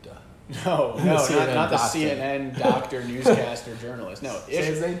Gupta. No, not the CNN doctor, newscaster, journalist. No, Say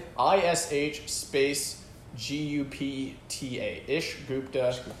his name? ISH space GUPTA. Ish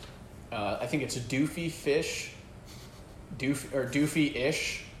Gupta. I think it's Doofy Fish.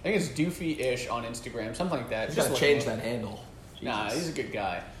 Doofy-ish. I think it's Doofy-ish on Instagram, something like that. He's got to change that handle. Jesus. Nah, he's a good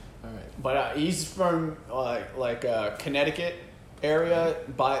guy. All right. But he's from Connecticut area,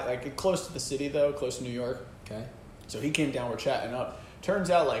 close to the city though, close to New York. Okay. So he came down, we're chatting up. Turns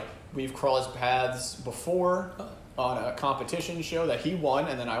out, like, we've crossed paths before on a competition show that he won,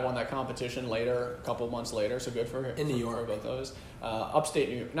 and then I won that competition later, a couple of months later, so good for him. In New York. For both those. Upstate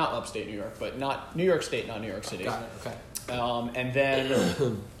New York, not upstate New York, but not New York State, not New York City. Got it, okay. And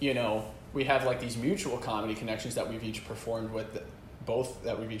then, you know, we have, like, these mutual comedy connections that we've each performed with,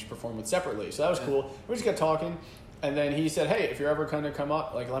 separately. So that was cool. We just got talking. And then he said, hey, if you're ever going to come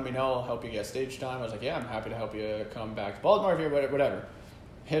up, like, let me know. I'll help you get stage time. I was like, yeah, I'm happy to help you come back to Baltimore if you're whatever.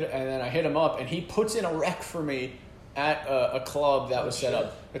 And then I hit him up, and he puts in a rec for me at a club that was set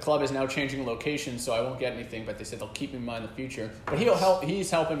up. The club is now changing locations, so I won't get anything, but they said they'll keep me in mind in the future. But he's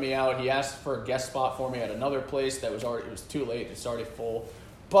helping me out. He asked for a guest spot for me at another place that was already, it was too late. It's already full.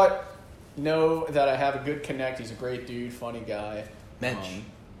 But know that I have a good connect. He's a great dude, funny guy. Mensch.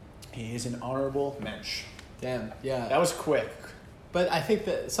 He is an honorable mensch. Damn, yeah. That was quick. But I think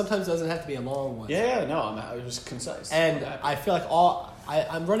that sometimes it doesn't have to be a long one. Yeah, no, it was concise. And I feel like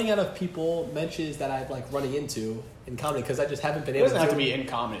I'm running out of mentions that I'm like running into in comedy because I just haven't been able to. It doesn't have to be in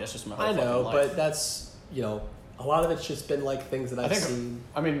comedy. That's just my whole I know, life. but that's, you know, a lot of it's just been like things that I've seen.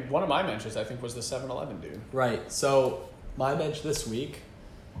 I mean, one of my mentions I think was the 7-Eleven dude. Right. So my mention this week,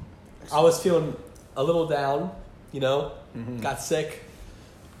 I was feeling a little down. You know, got sick,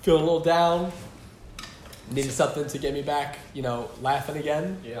 feeling a little down. Needed something to get me back, you know, laughing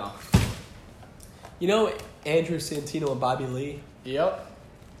again. Yeah. You know Andrew Santino and Bobby Lee? Yep.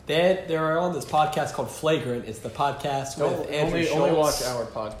 They're on this podcast called Flagrant. It's the podcast with Andrew Schultz. Only watch our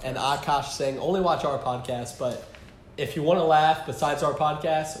podcast. And Akash Singh. Only watch our podcast, but if you want to laugh besides our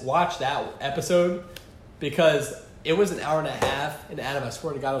podcast, watch that episode because it was an hour and a half, and Adam, I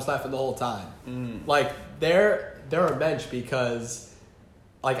swear to God, I was laughing the whole time. Like, they're a bench because...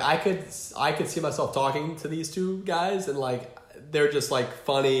 Like, I could see myself talking to these two guys, and, like, they're just, like,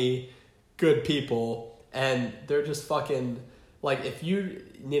 funny, good people, and they're just fucking, like, if you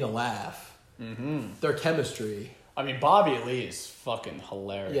need a laugh, their chemistry. I mean, Bobby Lee is fucking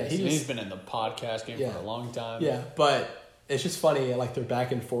hilarious. Yeah, he's been in the podcast game for a long time. Yeah, but it's just funny, like, their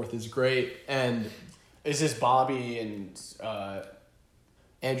back and forth is great, and... Is this Bobby and...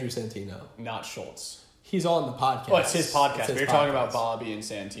 Andrew Santino. Not Schultz. He's on the podcast. Oh, it's his podcast. But you're talking about Bobby and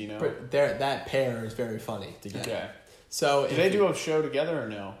Santino. But that pair is very funny together. Okay. So do they do a show together or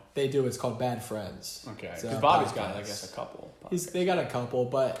no? They do. It's called Bad Friends. Okay. Because Bobby's got, I guess, a couple. They got a couple,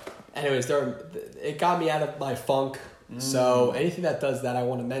 but anyways, it got me out of my funk. So anything that does that, I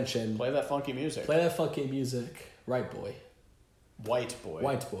want to mention. Play that funky music. Right boy. White boy.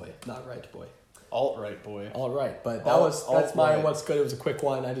 White boy, not right boy. Alt-right boy. Alt-right, but that's my what's good. It was a quick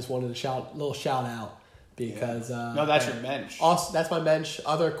one. I just wanted to little shout out. Because no, that's your mensch. Also, that's my mensch.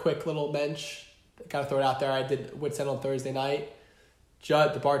 Other quick little mensch. Gotta throw it out there. I did Wits End on Thursday night.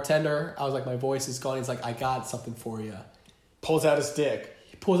 Judd, the bartender, I was like, my voice is gone. He's like, I got something for you. Pulls out his dick.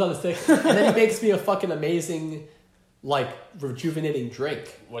 He pulls out his dick, and then he makes me a fucking amazing, like, rejuvenating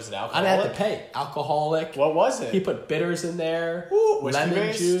drink. Was it alcoholic? I didn't have to pay. Alcoholic. What was it? He put bitters in there. Ooh,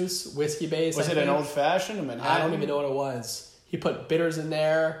 lemon juice, whiskey base. Was it an old fashioned, a Manhattan? I don't even know what it was. He put bitters in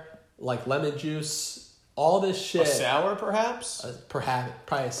there, like lemon juice. All this shit. A sour, perhaps? Perhaps,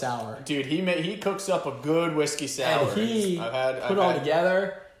 probably a sour. Dude, he cooks up a good whiskey sour. And he put it all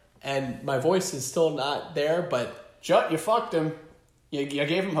together, and my voice is still not there, but... Jut, you fucked him. You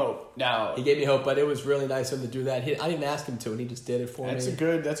gave him hope. Now he gave me hope, but it was really nice of him to do that. I didn't ask him to, and he just did it for me. That's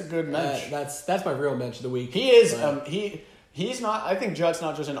a good mensch. That's my real mensch of the week. He is... he's not... I think Jut's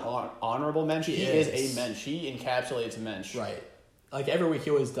not just an honorable mensch. He is a mensch. He encapsulates mensch. Right. Like, every week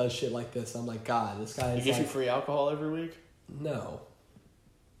he always does shit like this. I'm like, God, this guy is He gives you free alcohol every week? No.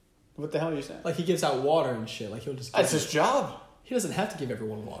 What the hell are you saying? Like, he gives out water and shit. Like, he'll just... That's his job. He doesn't have to give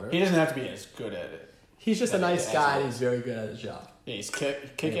everyone water. He doesn't have to be as good at it. He's just a nice guy, and he's very good at his job. Yeah, he's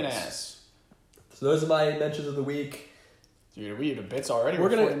kicking ass. So those are my mentions of the week. Dude, we have bits already. We're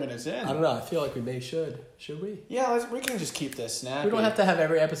 40 minutes in. I don't know. I feel like we should. Should we? Yeah, we can just keep this snappy. We don't have to have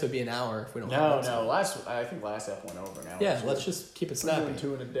every episode be an hour if we don't. No. I think last ep went over now. Yeah, let's just keep it snappy. We're doing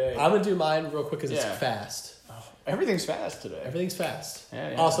 2 in a day. I'm gonna do mine real quick because it's fast. Oh, everything's fast today. Everything's fast.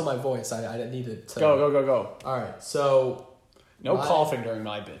 Yeah. Also, my voice. I needed to go. All right, so no coughing during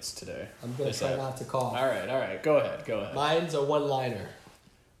my bits today. I'm gonna try not to cough. All right. Go ahead. Mine's a one-liner.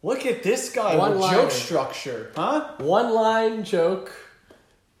 Look at this guy with joke structure, huh? One-line joke.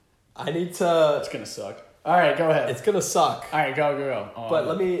 I need to... It's going to suck. All right, go ahead. It's going to suck. All right, go. But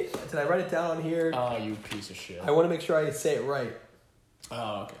let me... Did I write it down on here? Oh, you piece of shit. I want to make sure I say it right.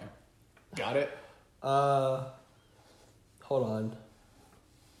 Oh, okay. Got it? Hold on.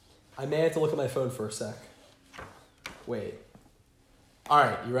 I may have to look at my phone for a sec. Wait. All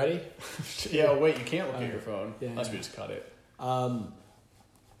right, you ready? Yeah, wait, you can't look at your phone. Yeah, Unless we just cut it.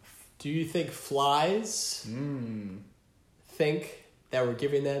 Do you think flies think that we're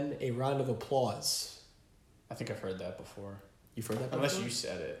giving them a round of applause? I think I've heard that before. You've heard that before? Unless you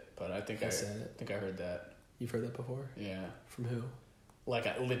said it, but I think I said it. I think I heard that. You've heard that before? Yeah. From who? Like,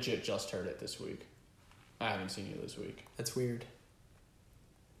 I legit just heard it this week. I haven't seen you this week. That's weird.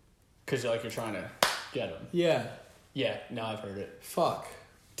 Because, like, you're trying to get them. Yeah. Yeah, now I've heard it. Fuck.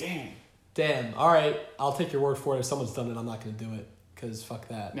 Damn. All right. I'll take your word for it. If someone's done it, I'm not going to do it. Because fuck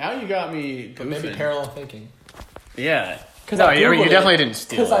that. Now you got me goofing. But maybe parallel thinking. Yeah. Because you definitely didn't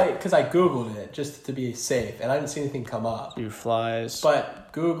steal it. Because I Googled it just to be safe, and I didn't see anything come up. You flies.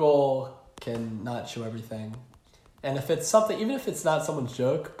 But Google can not show everything. And if it's something, even if it's not someone's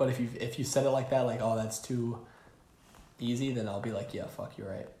joke, but if you said it like that, like, oh, that's too easy, then I'll be like, yeah, fuck, you're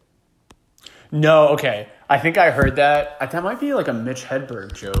right. No, okay. I think I heard that. That might be like a Mitch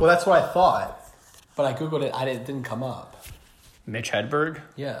Hedberg joke. Well, that's what I thought. But I Googled it, it didn't come up. Mitch Hedberg?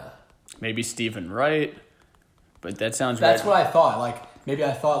 Yeah. Maybe Stephen Wright. But that sounds That's what I thought.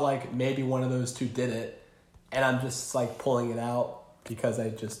 Like, maybe one of those two did it. And I'm just, like, pulling it out because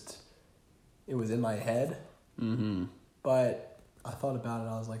it was in my head. Mm-hmm. But I thought about it.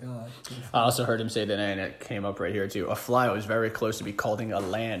 I was like, oh. I also heard him say today, and it came up right here, too. A fly was very close to be called a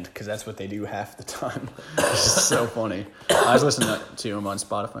land, because that's what they do half the time. It's just so funny. I was listening to him on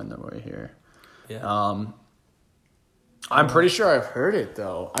Spotify on the way here. Yeah. I'm pretty sure I've heard it,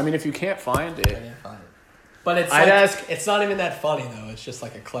 though. I mean, if you can't find it. I can't find it. But it's not even that funny, though. It's just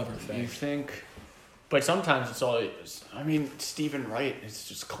like a clever thing. You think? But sometimes it's all... I mean, Stephen Wright is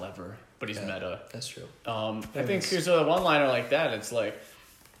just clever, but he's meta. That's true. I think there's a one-liner like that. It's like,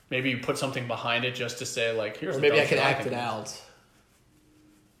 maybe you put something behind it just to say, like, here's... Or maybe I can act it out.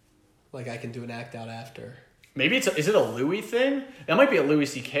 Like, I can do an act out after. Maybe is it a Louis thing? That might be a Louis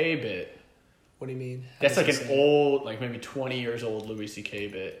C.K. bit. What do you mean? That's like an old, like maybe 20 years old Louis C.K.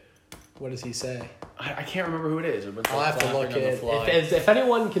 bit. What does he say? I can't remember who it is. I'll have to look it. If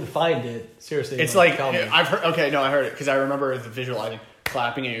anyone can find it, seriously, it's like I've heard. Okay, no, I heard it because I remember the visualizing,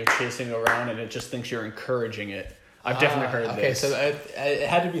 clapping and you're chasing around, and it just thinks you're encouraging it. I've definitely heard this. Okay, so it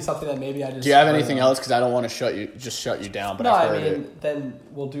had to be something that maybe I just. Do you have anything else? Because I don't want to shut you down. But no, I've heard it. Then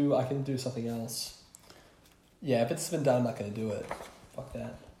I can do something else. Yeah, if it's been done, I'm not gonna do it. Fuck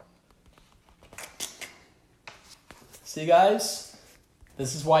that. See, guys.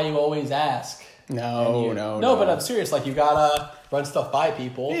 This is why you always ask. No. But I'm serious. Like, you gotta run stuff by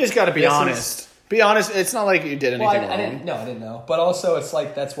people. You just gotta be honest. Be honest. It's not like you did anything wrong. I didn't know. But also, it's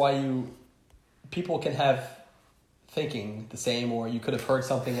like, that's why people can have thinking the same, or you could have heard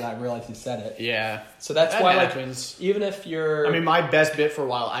something and I realized you said it. Yeah. So that's why, happens. Like, even if you're... I mean, my best bit for a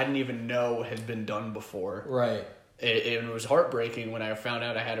while, I didn't even know had been done before. Right. It was heartbreaking when I found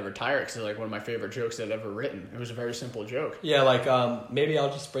out I had to retire because it's like one of my favorite jokes I'd ever written. It was a very simple joke. Yeah, like, maybe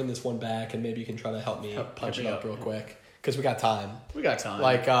I'll just bring this one back and maybe you can try to help me punch it up real quick. Because we got time.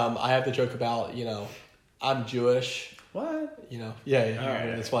 Like, I have the joke about, I'm Jewish. What? Yeah, All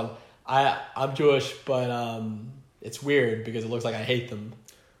right. this one. I'm Jewish, but it's weird because it looks like I hate them.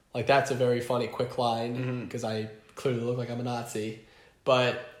 Like, that's a very funny, quick line because I clearly look like I'm a Nazi.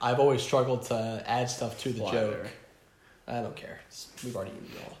 But I've always struggled to add stuff to the joke. I don't care. We've already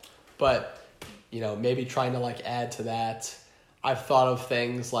used it all. But, maybe trying to, like, add to that. I've thought of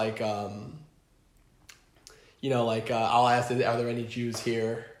things like, I'll ask, are there any Jews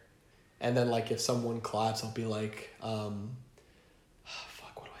here? And then, like, if someone claps, I'll be like, fuck,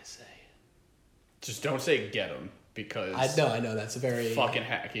 what do I say? Just don't say get them, because... I know, that's a very... Fucking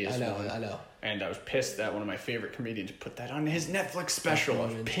hacky as I know. And I was pissed that one of my favorite comedians put that on his Netflix special. I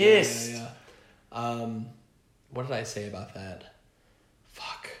was pissed. Yeah. What did I say about that?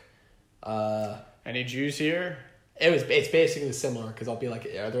 Fuck. Any Jews here? It's basically similar, because I'll be like,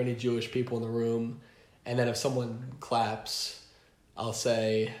 are there any Jewish people in the room? And then if someone claps, I'll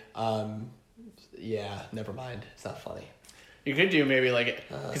say, yeah, never mind. It's not funny. You could do maybe like,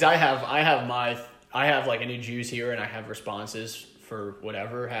 because I have like any Jews here, and I have responses for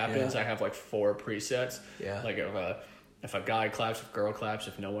whatever happens. I have like 4 presets. Yeah. Like if a guy claps, if a girl claps,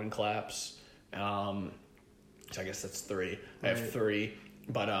 if no one claps. So I guess that's 3. Right. I have 3.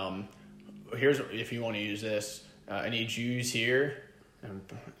 But here's, if you want to use this, any Jews here?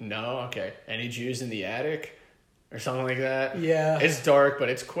 No? Okay. Any Jews in the attic? Or something like that? Yeah. It's dark, but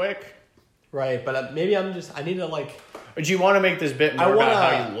it's quick. Right, but maybe I need to, like... But do you want to make this bit more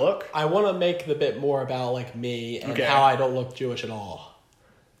about how you look? I want to make the bit more about, like, me and how I don't look Jewish at all.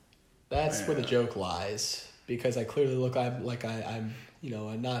 That's where the joke lies. Because I clearly look I'm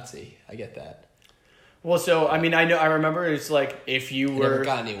a Nazi. I get that. Well, so I mean, I remember it's like if you never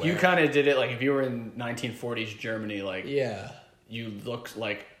got anywhere. you kind of did it like if you were in 1940s Germany, like yeah, you looked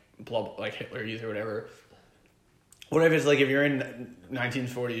like like Hitler Youth or whatever. What if it's like if you're in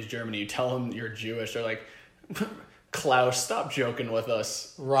 1940s Germany, you tell them you're Jewish, they're like, Klaus, stop joking with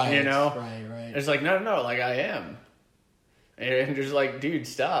us, right? You know, right. It's like no, like I am, and just like, dude,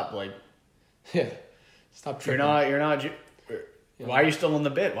 stop, like, yeah, stop. Tripping. You're not. Why are you still in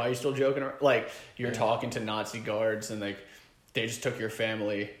the bit? Why are you still joking around? Like, you're talking to Nazi guards and, like, they just took your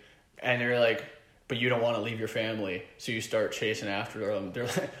family. And they're like, but you don't want to leave your family. So you start chasing after them. They're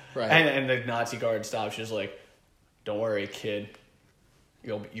like, right. And the Nazi guard stops. She's like, don't worry, kid.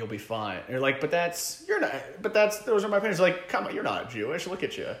 You'll be fine. And you're like, those are my parents. Like, come on, you're not Jewish. Look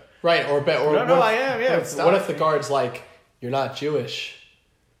at you. Right. Or no, I am. Yeah. What if the guard's like, you're not Jewish?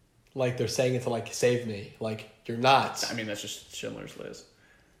 Like, they're saying it to, like, save me. Like, you're not. I mean, that's just Schindler's List.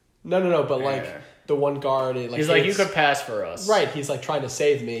 No. But, like, the one guard... Like, he's like, you could pass for us. Right. He's, like, trying to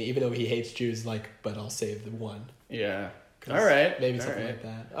save me, even though he hates Jews. Like, but I'll save the one. Yeah. All right. Maybe something like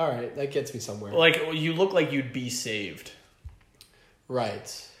that. All right. That gets me somewhere. Like, you look like you'd be saved.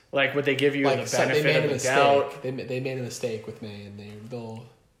 Right. Like, would they give you like, the benefit of the doubt? They made a mistake with me, and they'll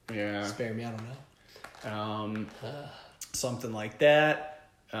spare me. I don't know. Something like that.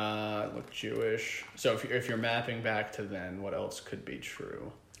 Look Jewish. So if you're mapping back to then, what else could be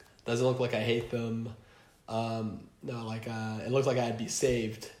true? Doesn't look like I hate them. No, like it looks like I'd be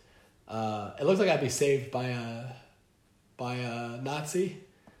saved. It looks like I'd be saved by a Nazi.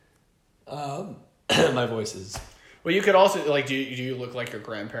 My voice is. Well, you could also like. Do you look like your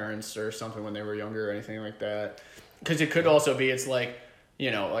grandparents or something when they were younger or anything like that? Because it could also be. It's like,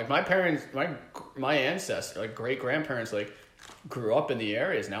 you know, like my parents, my ancestors, like great grandparents, like. Grew up in the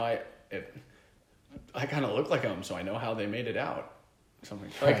areas. Now I kind of look like them, so I know how they made it out. Something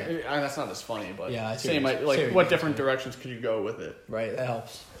like that's not as funny, but yeah, same. Like, what different directions could you go with it? Right, that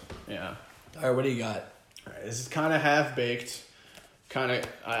helps. Yeah. All right, what do you got? All right, this is kind of half baked. Kind of,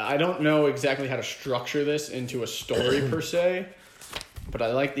 I don't know exactly how to structure this into a story per se, but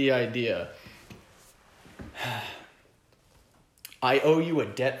I like the idea. I owe you a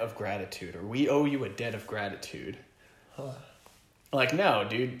debt of gratitude, or we owe you a debt of gratitude. Huh. Like, no,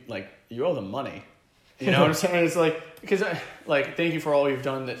 dude, like, you owe them money. You know what I'm saying? It's like, because, like, thank you for all you've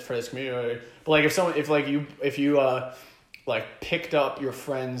done for this community. But, like, if you picked up your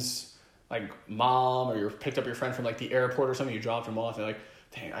friend's, like, mom, or you picked up your friend from, like, the airport or something, you dropped them off, and like,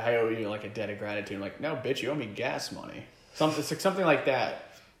 dang, I owe you, like, a debt of gratitude. I'm like, no, bitch, you owe me gas money. It's like something like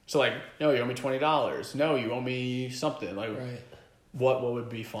that. So, like, no, you owe me $20. No, you owe me something. Like, right. What would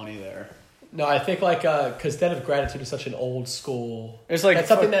be funny there? No, I think like because debt of gratitude is such an old school. It's like that's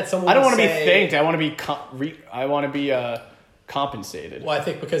something that someone. I don't want to be thanked. I want to be compensated. Well, I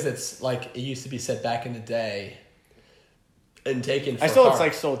think because it's like it used to be said back in the day, and taken. For it's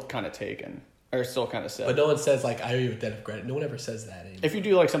like still kind of taken or still kind of said. But no one says like I owe you a debt of gratitude. No one ever says that anymore. If you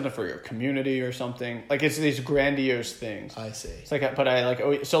do like something for your community or something, like it's these grandiose things. I see. It's like, but I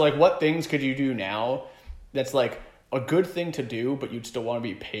like so like what things could you do now? That's like. A good thing to do, but you'd still want to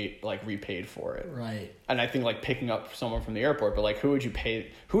be repaid for it. Right. And I think like picking up someone from the airport, but like who would you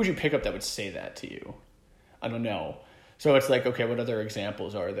pick up that would say that to you? I don't know. So it's like, okay, what other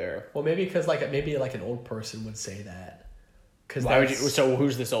examples are there? Well, maybe because maybe an old person would say that. Why would you? So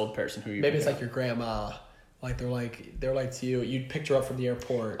who's this old person? Who you? Maybe it's like your grandma. Like they're like to you. You'd pick her up from the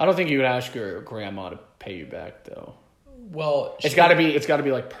airport. I don't think you would ask your grandma to pay you back though. Well, it's got to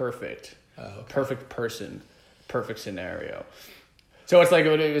be like perfect. Oh, okay. Perfect person. Perfect scenario. So it's like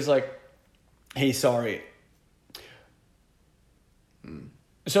it was like, hey, sorry.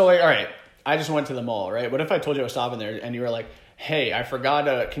 So like, all right, I just went to the mall, right? What if I told you I was stopping there and you were like, hey, I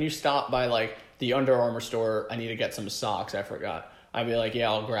forgot can you stop by like the Under Armour store? I need to get some socks. I forgot. I'd be like, yeah,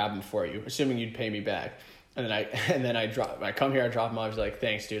 I'll grab them for you, assuming you'd pay me back. And then I come here, I drop them off. I was like,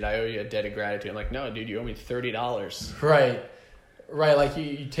 thanks, dude. I owe you a debt of gratitude. I'm like, no, dude, you owe me $30. Right. Right, like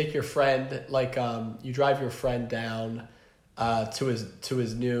you take your friend, like you drive your friend down to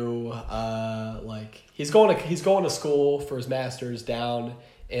his new like he's going to school for his master's down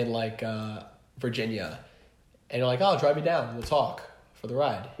in like Virginia, and you're like, oh, I'll drive you down. We'll talk for the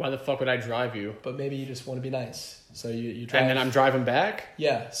ride. Why the fuck would I drive you? But maybe you just want to be nice, so you drive. And then I'm driving back.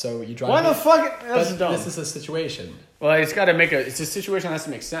 Yeah, so you drive. Why the fuck? That's dumb. This is a situation. Well, it's got to it's a situation that has to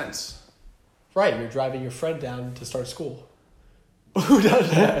make sense. Right, you're driving your friend down to start school. Who does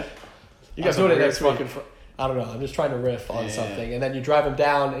that? You guys doing it next week. I don't know. I'm just trying to riff on something, and then you drive him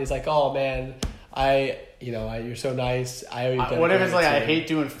down. And he's like, "Oh man, you're so nice. I owe you." What if it's like I hate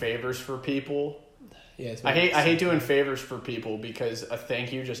doing favors for people? Yeah, I hate doing favors for people because a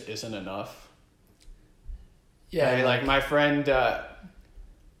thank you just isn't enough. Yeah, like my friend.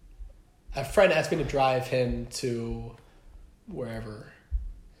 A friend asked me to drive him to wherever.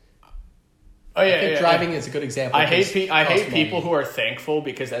 Oh yeah, I think driving is a good example. I hate people who are thankful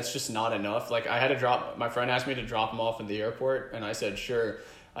because that's just not enough. Like my friend asked me to drop him off at the airport, and I said sure.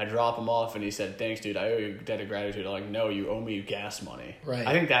 I drop him off, and he said, "Thanks, dude. I owe you a debt of gratitude." I'm like, "No, you owe me gas money." Right.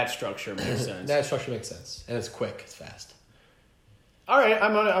 I think that structure makes sense. That structure makes sense, and it's quick, it's fast. All right,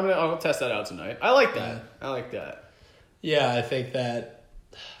 I'll test that out tonight. I like that. Yeah. I like that. Yeah, I think that.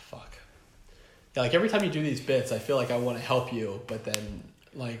 Fuck. Yeah, like every time you do these bits, I feel like I want to help you, but then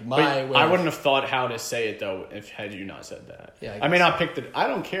like I wouldn't have thought how to say it though had you not said that. Yeah, I may not pick I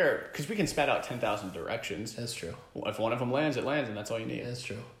don't care because we can spat out 10,000 directions. That's true. If one of them lands, it lands, and that's all you need. That's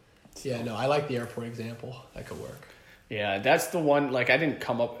true. Yeah, no, I like the airport example. That could work. Yeah, that's the one. Like, I didn't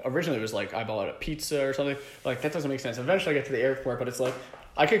come up originally. It was like I bought a pizza or something. Like that doesn't make sense. Eventually, I get to the airport, but it's like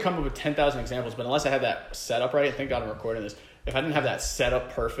I could come up with 10,000 examples, but unless I had that set up right, thank God I'm recording this. If I didn't have that set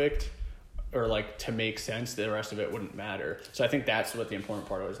up perfect, or like to make sense, the rest of it wouldn't matter. So I think that's what the important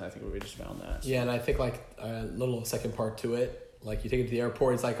part was, and I think we just found that. Yeah, and I think like a little second part to it, like you take it to the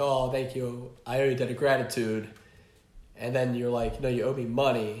airport, it's like, oh, thank you, I owe you a debt of gratitude, and then you're like, no, you owe me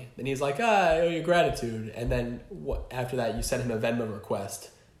money. And he's like, I owe you gratitude, and then after that, you send him a Venmo request,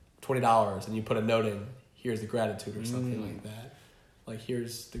 $20, and you put a note in, here's the gratitude or something like that. Like,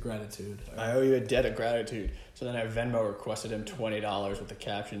 here's the gratitude. I owe you a debt of gratitude. So then I Venmo requested him $20 with the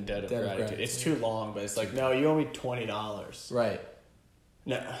caption debt of gratitude. It's too long, but it's like, no, you owe me $20. Right.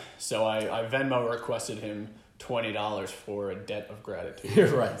 No. So I Venmo requested him $20 for a debt of gratitude. You're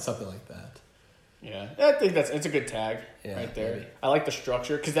right, something like that. Yeah, I think it's a good tag right there. Maybe. I like the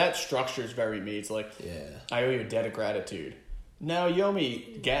structure because that structure is very me. It's like, I owe you a debt of gratitude. No, you owe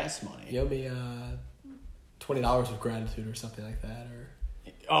me gas money. You owe me $20 of gratitude or something like that, or.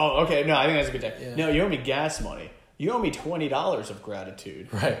 Oh, okay. No, I think that's a good tag. Yeah. No, you owe me gas money. You owe me $20 of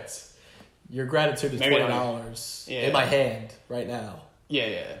gratitude. Right. Your gratitude is $20 in my hand right now.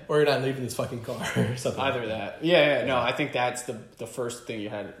 Yeah. Or you're not leaving this fucking car or something. Either that. Yeah. No, I think that's the first thing you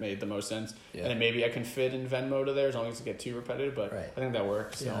had made the most sense. Yeah. And then maybe I can fit in Venmo to there as long as it get too repetitive, but I think that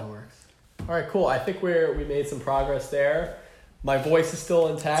works. So. Yeah, that works. All right, cool. I think we made some progress there. My voice is still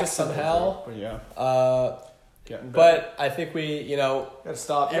intact somehow. But yeah. But I think we, gotta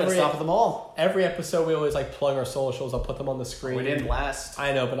stop. Gotta stop at the mall. Every episode we always like plug our socials. I'll put them on the screen. We didn't last.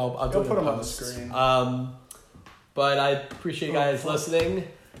 I know, but I'll put them on the screen. But I appreciate you guys listening.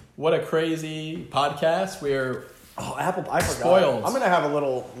 What a crazy podcast. We're Apple pie. Spoiled. I'm gonna have a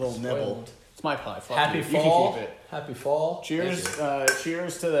little nibble. It's my pie. Fuck Happy you. fall. You can keep it. Happy fall. Cheers!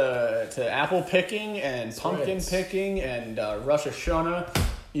 Cheers to apple picking and pumpkin picking and Rosh Hashanah.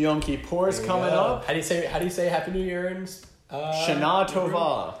 Yom Kippur's coming up. How do you say Happy New Year in Shana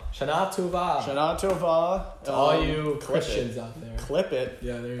Tova. Shana Tova. Shana Tova. To all you Christians out there. Clip it.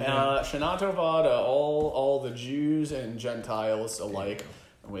 Yeah, there you go. Shana Tova to all the Jews and Gentiles alike.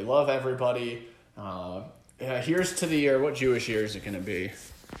 And we love everybody. Here's to the year. What Jewish year is it going to be?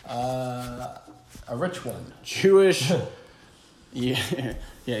 A rich one. Jewish.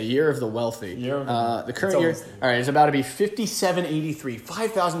 Year of the wealthy. The current year. All right, it's about to be 5783.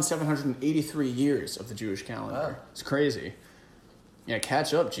 5,783 years of the Jewish calendar. Wow. It's crazy. Yeah,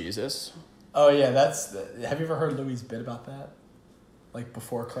 catch up, Jesus. Oh yeah, have you ever heard Louis' bit about that? Like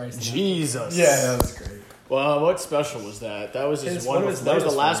before Christ. Jesus. Yeah, that was great. Well, what special was that? That was his one. That was the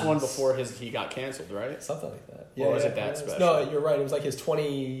last one before he got canceled, right? Something like that. Or was it that special? No, you're right. It was like his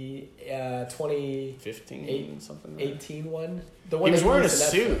 15 something. 18 one. The one he was wearing a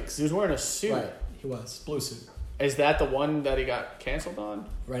suit. He was wearing a suit. Right. He was blue suit. Is that the one that he got canceled on?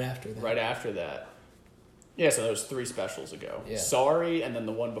 Right after that. Right after that. Yeah, so that was 3 specials ago. Yeah. Sorry, and then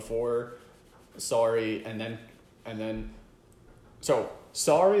the one before. Sorry, and then. So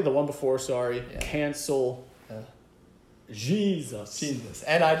sorry, the one before. Sorry, cancel. Jesus.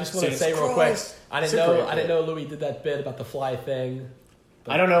 And I just want to say real quick, I didn't know Louis did that bit about the fly thing.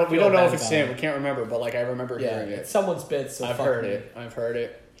 I don't know. We don't know if it's him. We can't remember, but I remember hearing it. It's someone's bit. So I've heard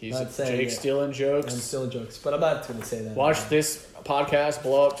it. He's Jake stealing jokes. I'm stealing jokes, but I'm not going to say that. Watch this podcast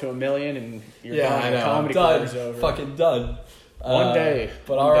blow up to 1 million, and you're done. Comedy career's over. Fucking done. One day.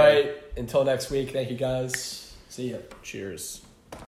 But all right. Until next week. Thank you guys. See ya. Cheers.